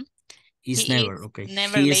 Is He never, is okay.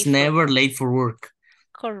 never He is late for never work. late for work.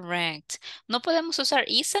 Correct. No podemos usar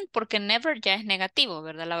isn't porque never ya es negativo,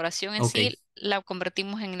 ¿verdad? La oración en Okay. sí la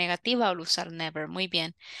convertimos en negativa al usar never. Muy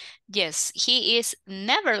bien. Yes, he is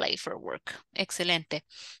never late for work. Excelente.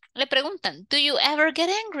 Le preguntan, do you ever get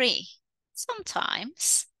angry?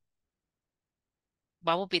 Sometimes.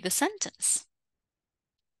 What would be the sentence?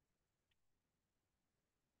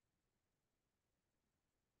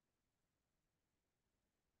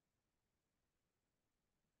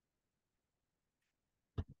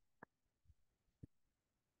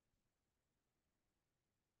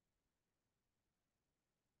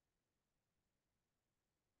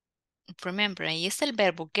 Remember, ahí está el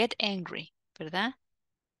verbo get angry, ¿verdad?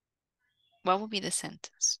 What would be the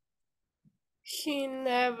sentence? He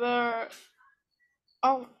never.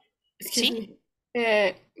 Oh, excuse ¿Sí?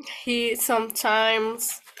 me. He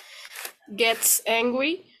sometimes gets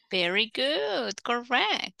angry. Very good.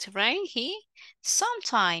 Correct. Right? He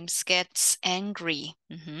sometimes gets angry.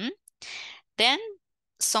 Then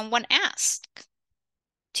someone asked,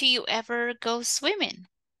 do you ever go swimming?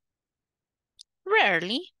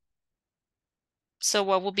 Rarely. So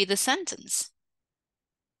what would be the sentence?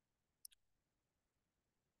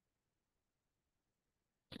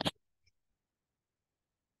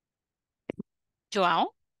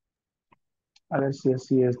 Joao? A ver si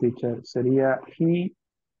así es, teacher. Sería he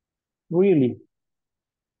really,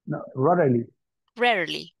 no, rarely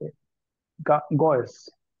Rarely. goes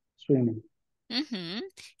swimming.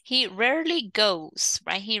 He rarely goes,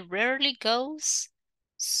 right? He rarely goes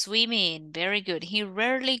swimming. Very good. He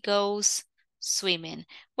rarely goes swimming.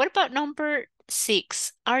 What about number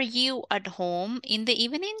 6? Are you at home in the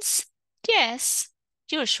evenings? Yes,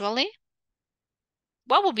 usually.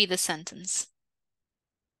 What would be the sentence?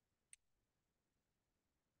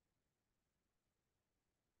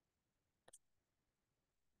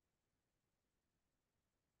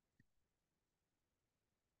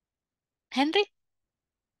 Henry?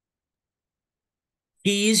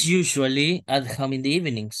 He is usually at home in the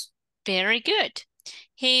evenings. Very good.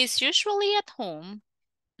 He is usually at home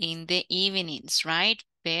in the evenings, right?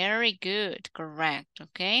 Very good. Correct.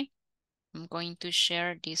 Okay. I'm going to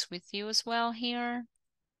share this with you as well here.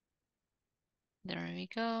 There we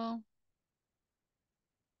go.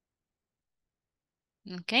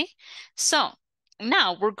 Okay. So,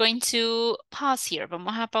 now we're going to pause here.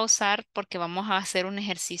 Vamos a pausar porque vamos a hacer un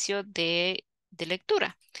ejercicio de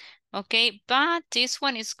lectura. Okay. But this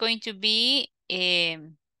one is going to be...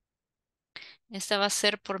 esta va a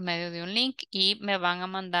ser por medio de un link y me van a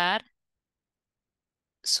mandar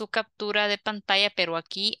su captura de pantalla, pero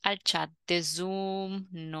aquí al chat de Zoom,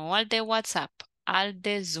 no al de WhatsApp, al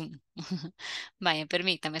de Zoom. Vaya,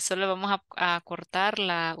 permítame, solo vamos a cortar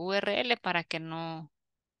la URL para que no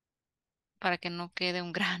quede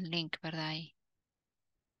un gran link, ¿verdad? Ahí,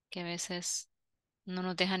 que a veces no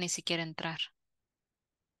nos deja ni siquiera entrar.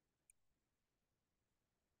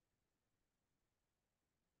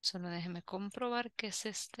 Solo déjeme comprobar que es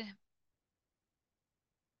este.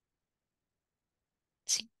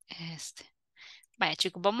 Sí, este. Vaya,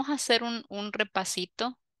 chicos, vamos a hacer un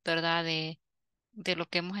repasito, ¿verdad? De lo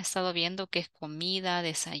que hemos estado viendo, que es comida,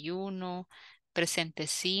 desayuno, presente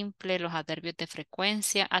simple, los adverbios de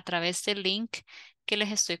frecuencia, a través del link que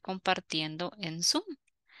les estoy compartiendo en Zoom,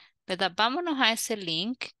 ¿verdad? Vámonos a ese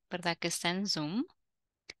link, ¿verdad? Que está en Zoom.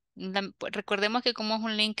 Pues, recordemos que como es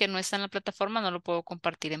un link que no está en la plataforma, no lo puedo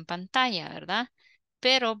compartir en pantalla, ¿verdad?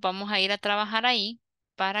 Pero vamos a ir a trabajar ahí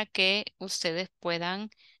para que ustedes puedan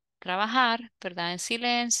trabajar, ¿verdad? En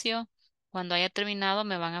silencio. Cuando haya terminado,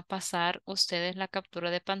 me van a pasar ustedes la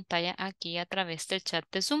captura de pantalla aquí a través del chat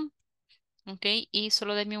de Zoom. ¿Ok? Y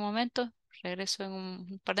solo denme un momento. Regreso en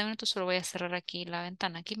un par de minutos. Solo voy a cerrar aquí la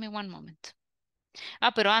ventana. Give me one moment.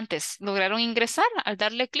 Ah, pero antes, ¿lograron ingresar al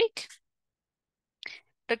darle clic?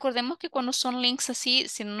 Recordemos que cuando son links así,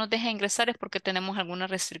 si no nos deja ingresar es porque tenemos alguna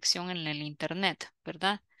restricción en el internet,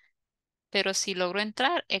 ¿verdad? Pero si logro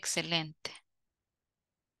entrar, excelente.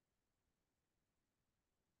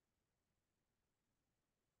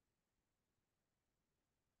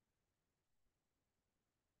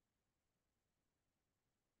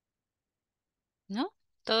 ¿No?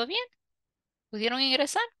 ¿Todo bien? ¿Pudieron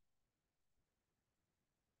ingresar?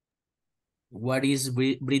 What is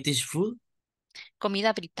British food?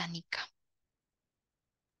 Comida británica.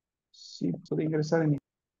 Sí, puede ingresar en...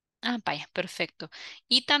 Ah, vaya, perfecto.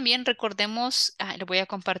 Y también recordemos, le voy a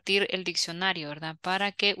compartir el diccionario, ¿verdad?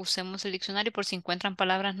 Para que usemos el diccionario por si encuentran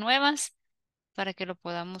palabras nuevas, para que lo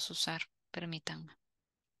podamos usar. Permítanme.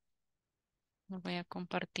 Les voy a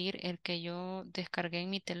compartir el que yo descargué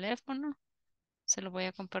en mi teléfono. Se los voy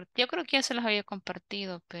a compartir. Yo creo que ya se los había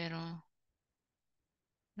compartido, pero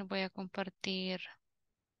les voy a compartir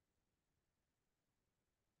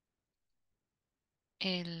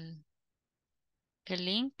el, el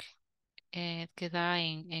link que da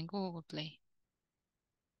en Google Play.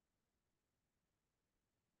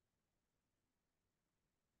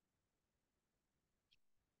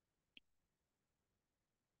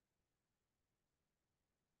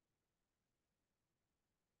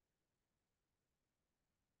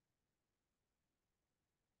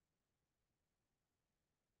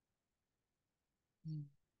 Mm,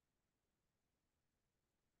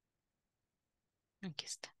 Aquí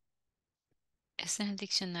está. Este es el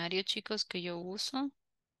diccionario, chicos, que yo uso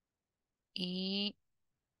y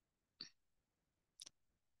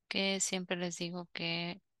que siempre les digo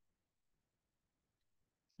que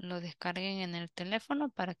lo descarguen en el teléfono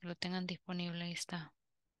para que lo tengan disponible. Ahí está.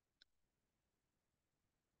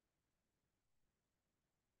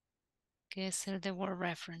 que es el de word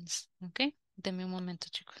reference. ¿Ok? Deme un momento,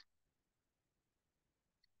 chicos.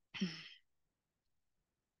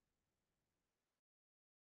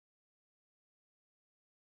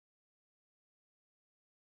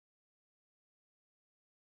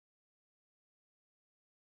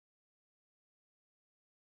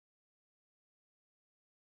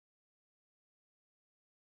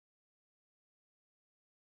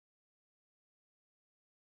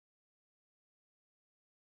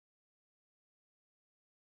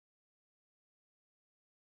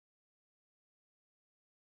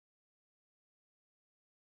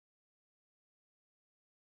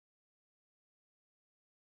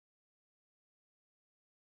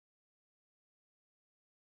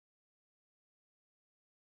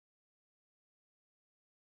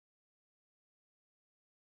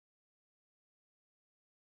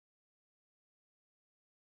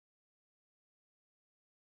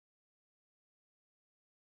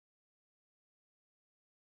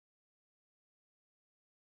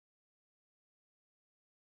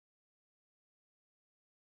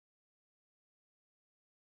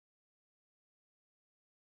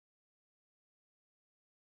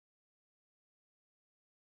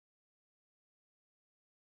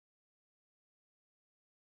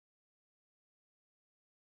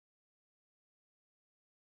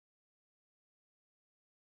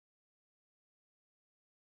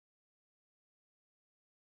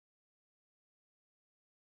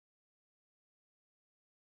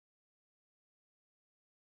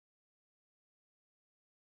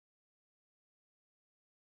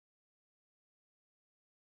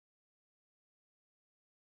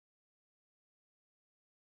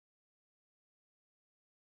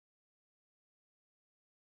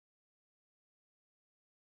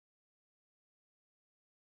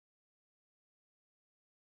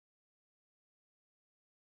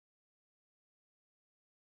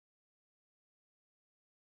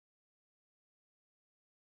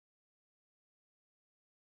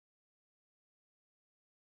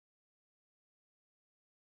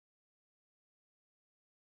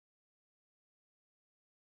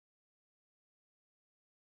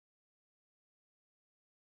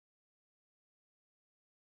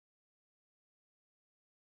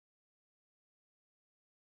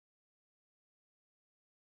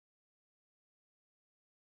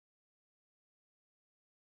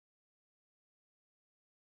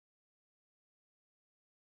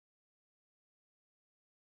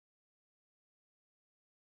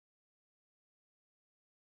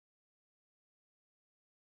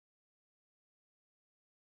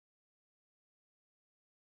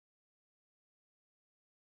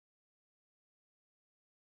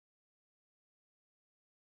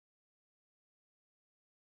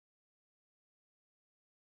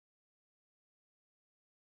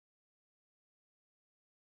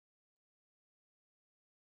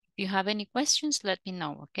 If you have any questions, let me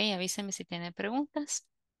know, ¿ok? Avíseme si tiene preguntas.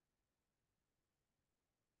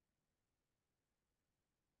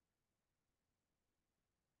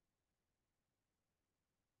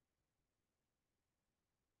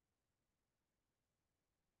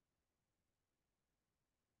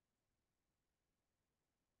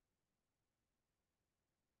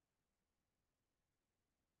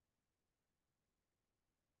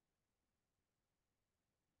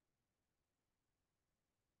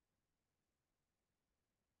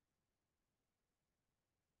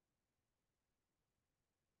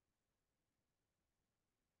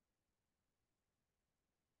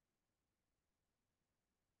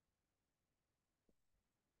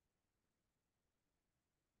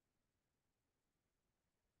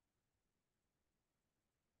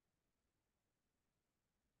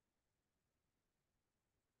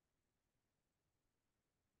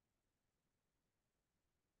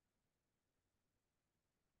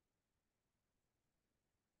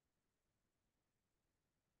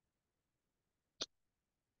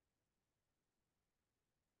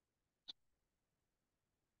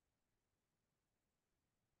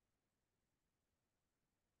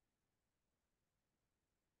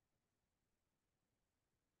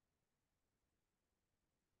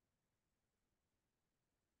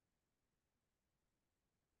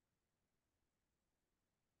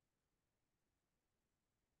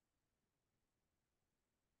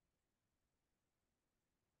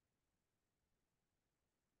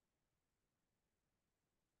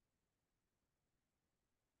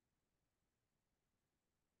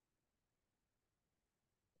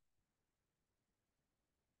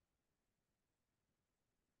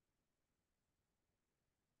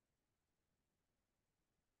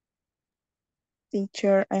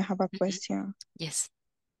 Teacher, I have a question. Yes.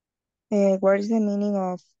 What is the meaning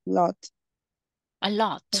of lot? A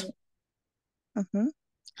lot.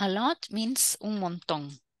 A lot means un montón.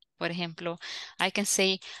 Por ejemplo, I can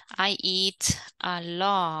say, I eat a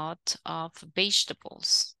lot of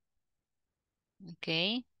vegetables. Ok,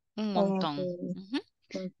 un montón.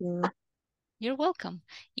 Ujú. You're welcome.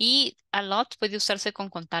 Y a lot puede usarse con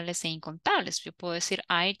contables e incontables. Yo puedo decir,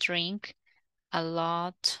 I drink a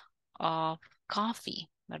lot of coffee,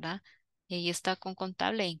 ¿verdad? Y ahí está con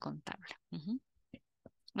contable e incontable. Ujú.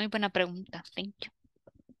 Muy buena pregunta. Thank you.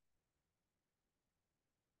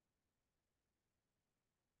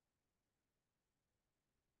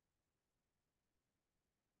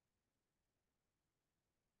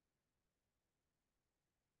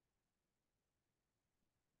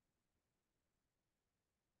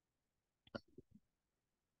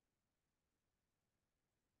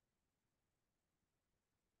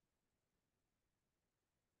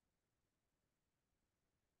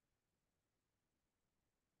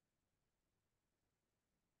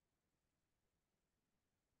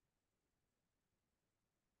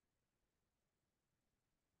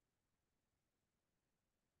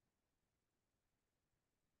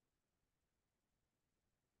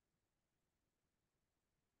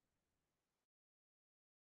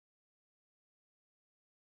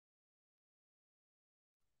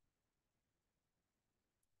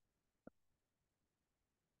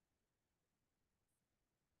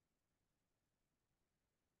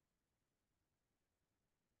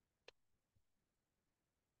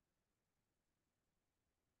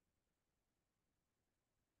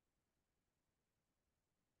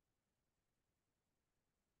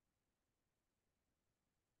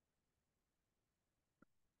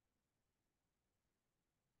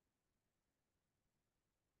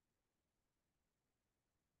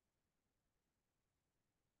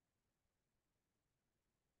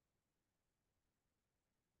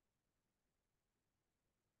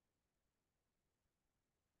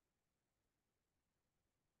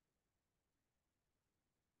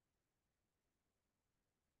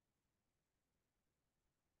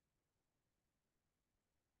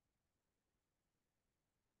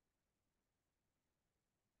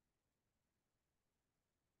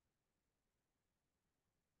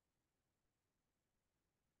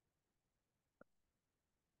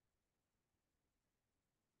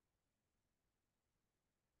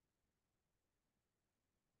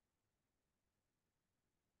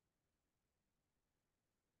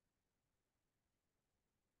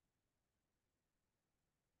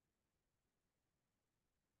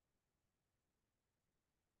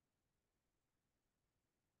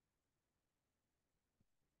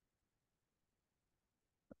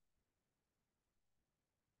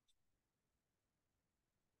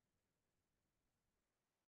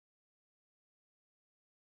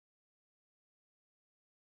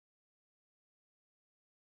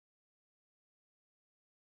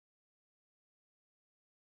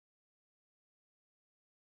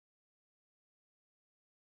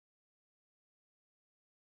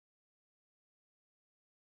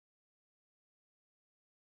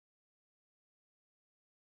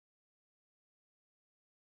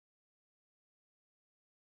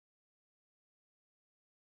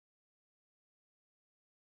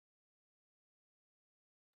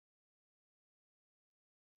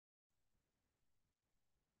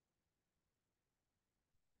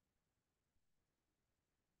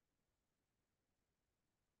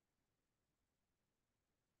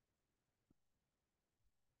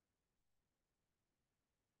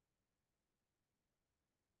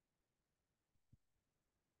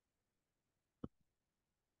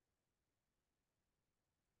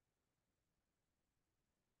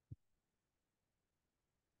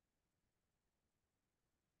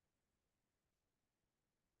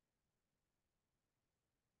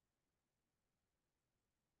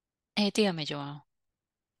 Dígame, Joao.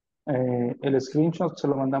 El screenshot se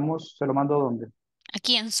lo mando ¿dónde?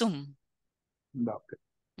 Aquí en Zoom. Va, ok,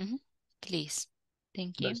 Ujú. Please.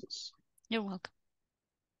 Thank you. gracias. You're welcome.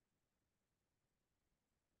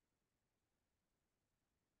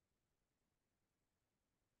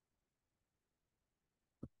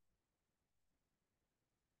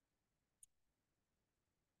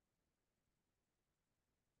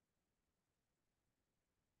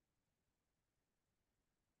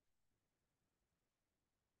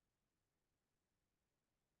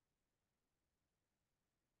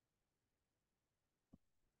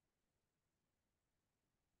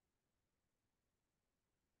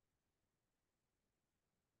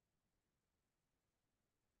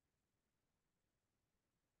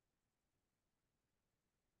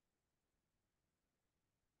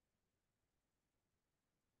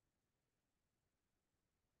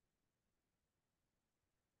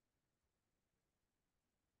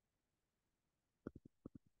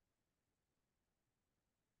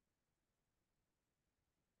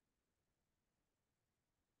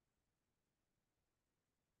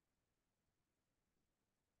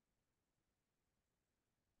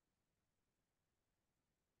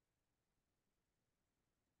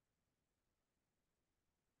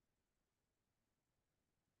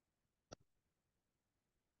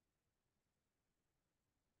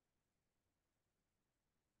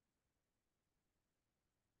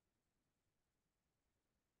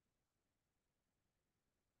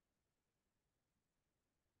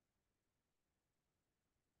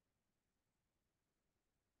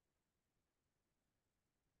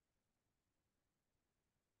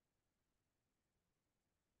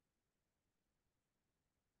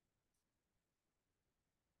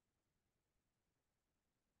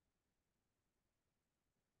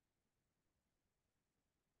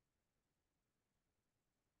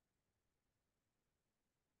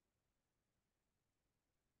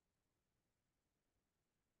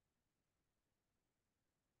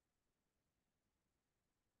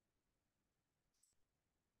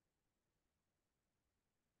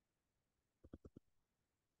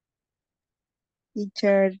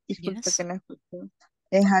 Teacher, disculpe que Yes. no escuché.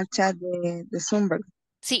 Es al chat de Zoom, ¿verdad?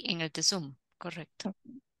 Sí, en el de Zoom, correcto.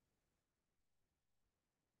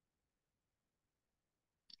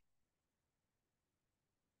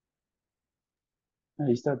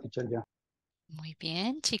 Ahí está, teacher, ya. Muy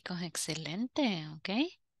bien, chicos, excelente, ¿ok?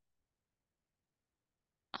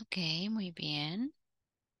 Ok, muy bien.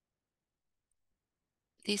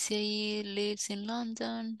 Dice ahí, lives in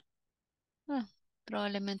London. Ah,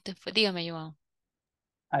 probablemente fue. Dígame, Joao.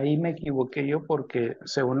 Ahí me equivoqué yo porque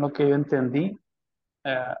según lo que yo entendí,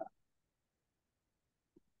 eh,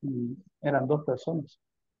 eran dos personas,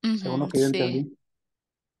 según lo Ujú, que yo sí, entendí,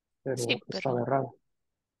 pero sí, estaba pero errado.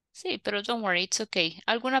 sí, pero don't worry, it's okay.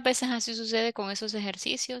 Algunas veces así sucede con esos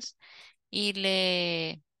ejercicios y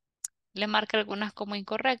le marca algunas como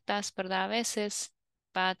incorrectas, ¿verdad? A veces,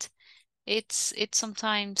 but it's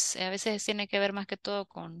sometimes, a veces tiene que ver más que todo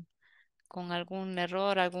con algún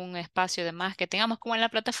error, algún espacio de más que tengamos como en la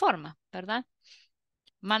plataforma, ¿verdad?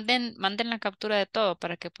 Manden la captura de todo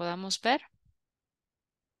para que podamos ver.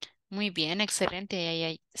 Muy bien, excelente. Ahí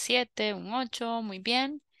hay 7, un 8, muy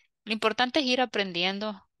bien. Lo importante es ir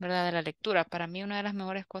aprendiendo, ¿verdad? De la lectura. Para mí una de las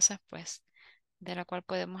mejores cosas, pues, de la cual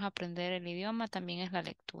podemos aprender el idioma también es la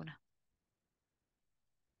lectura.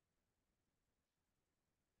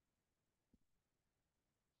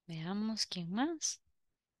 Veamos quién más.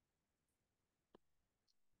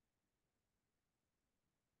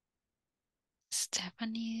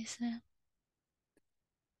 Stephanie dice.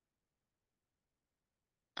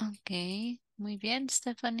 Ok, muy bien,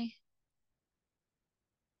 Stephanie.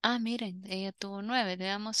 Ah, miren, ella tuvo 9.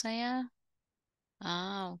 Veamos allá.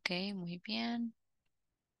 Ah, ok, muy bien.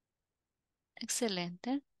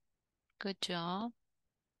 Excelente. Good job.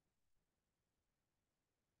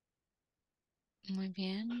 Muy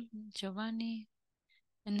bien, Giovanni.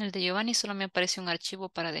 En el de Giovanni solo me aparece un archivo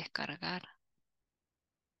para descargar.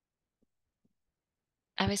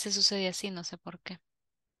 A veces sucede así, no sé por qué.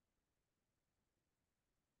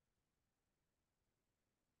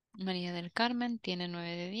 María del Carmen tiene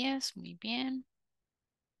 9 de 10. Muy bien.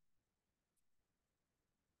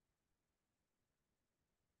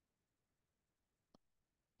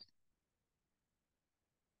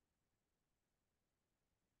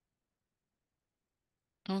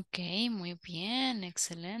 Ok, muy bien,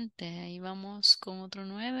 excelente. Ahí vamos con otro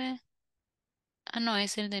 9. Ah, no,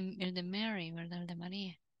 es el de Mary, ¿verdad? El de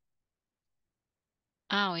María.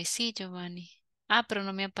 Ah, hoy sí, Giovanni. Ah, pero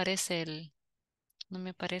no me aparece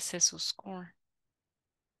su score.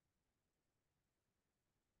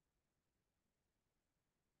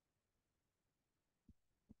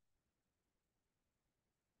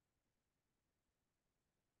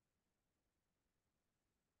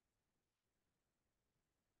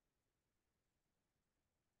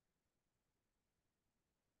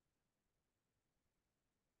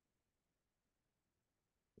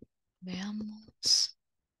 Veamos.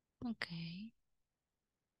 Ok.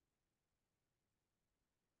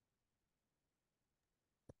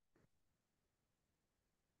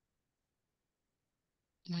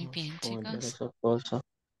 Muy No sé bien, cómo entrar a chicos. esa cosa.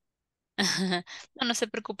 No, no se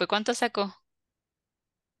preocupe. ¿Cuánto sacó?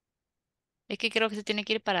 Es que creo que se tiene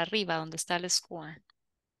que ir para arriba donde está el score.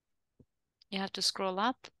 You have to scroll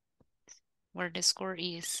up where the score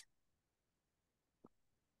is.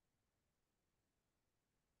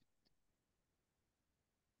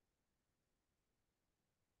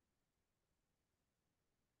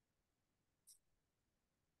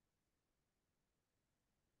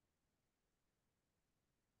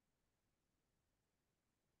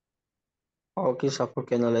 O quizás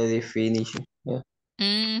porque no le di finish. Ya.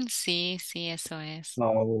 Sí, sí, eso es.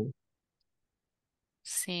 No,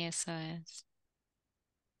 Sí, eso es.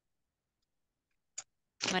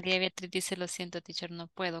 María Beatriz dice, lo siento, teacher, no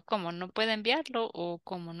puedo. ¿Cómo? ¿No puede enviarlo o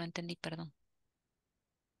cómo? No entendí, perdón.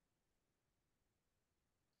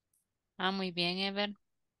 Ah, muy bien, Ever.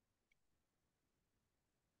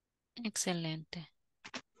 Excelente.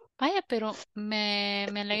 Vaya, pero me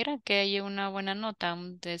alegra que haya una buena nota.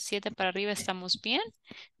 De 7 para arriba estamos bien.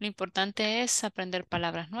 Lo importante es aprender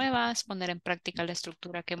palabras nuevas, poner en práctica la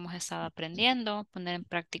estructura que hemos estado aprendiendo, poner en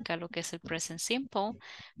práctica lo que es el present simple,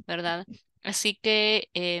 ¿verdad? Así que,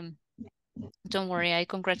 don't worry, I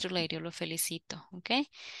congratulate you, lo felicito, ¿ok?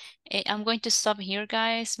 I'm going to stop here,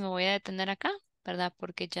 guys. Me voy a detener acá, ¿verdad?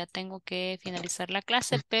 Porque ya tengo que finalizar la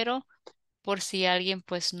clase, pero por si alguien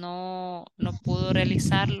pues no pudo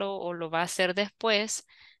realizarlo o lo va a hacer después,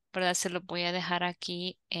 ¿verdad? Se lo voy a dejar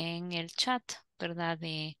aquí en el chat, ¿verdad?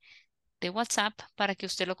 De WhatsApp para que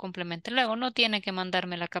usted lo complemente luego. No tiene que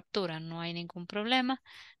mandarme la captura, no hay ningún problema,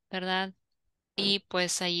 ¿verdad? Y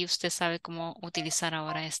pues ahí usted sabe cómo utilizar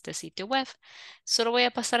ahora este sitio web. Solo voy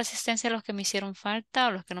a pasar asistencia a los que me hicieron falta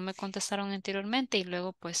o los que no me contestaron anteriormente y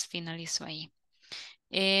luego pues finalizo ahí.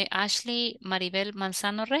 Ashley Maribel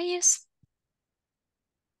Manzano Reyes.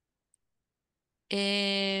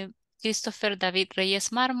 Christopher David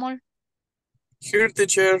Reyes Mármol. Here,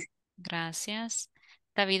 teacher. Gracias.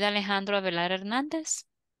 David Alejandro Avelar Hernández.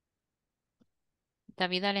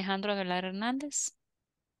 David Alejandro Avelar Hernández.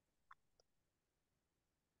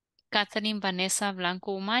 Catherine Vanessa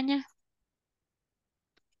Blanco Umaña.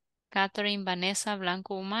 Catherine Vanessa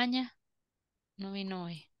Blanco Umaña. No vino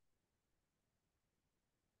hoy.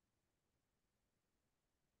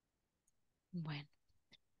 Bueno.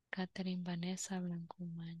 Catherine Vanessa Blanco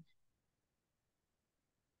Umaña.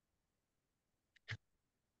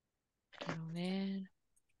 Quiero ver.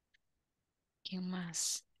 ¿Quién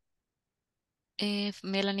más?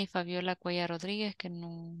 Melanie Fabiola Cuellar Rodríguez, que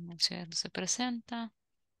no se presenta.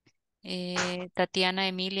 Tatiana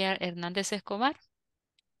Emilia Hernández Escobar.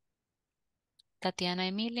 Tatiana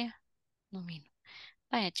Emilia. No vino.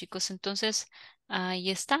 Vaya chicos, entonces ahí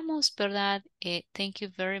estamos, ¿verdad? Thank you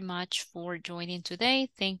very much for joining today.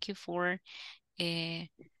 Thank you for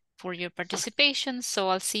your participation. So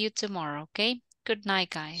I'll see you tomorrow, okay? Good night,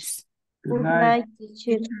 guys. Good Good night. night,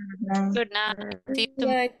 teacher. Good night. See you Good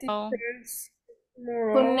night, tomorrow. teachers. Good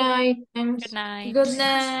Tomorrow. night. Good night. Good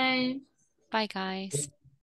night. Bye, guys.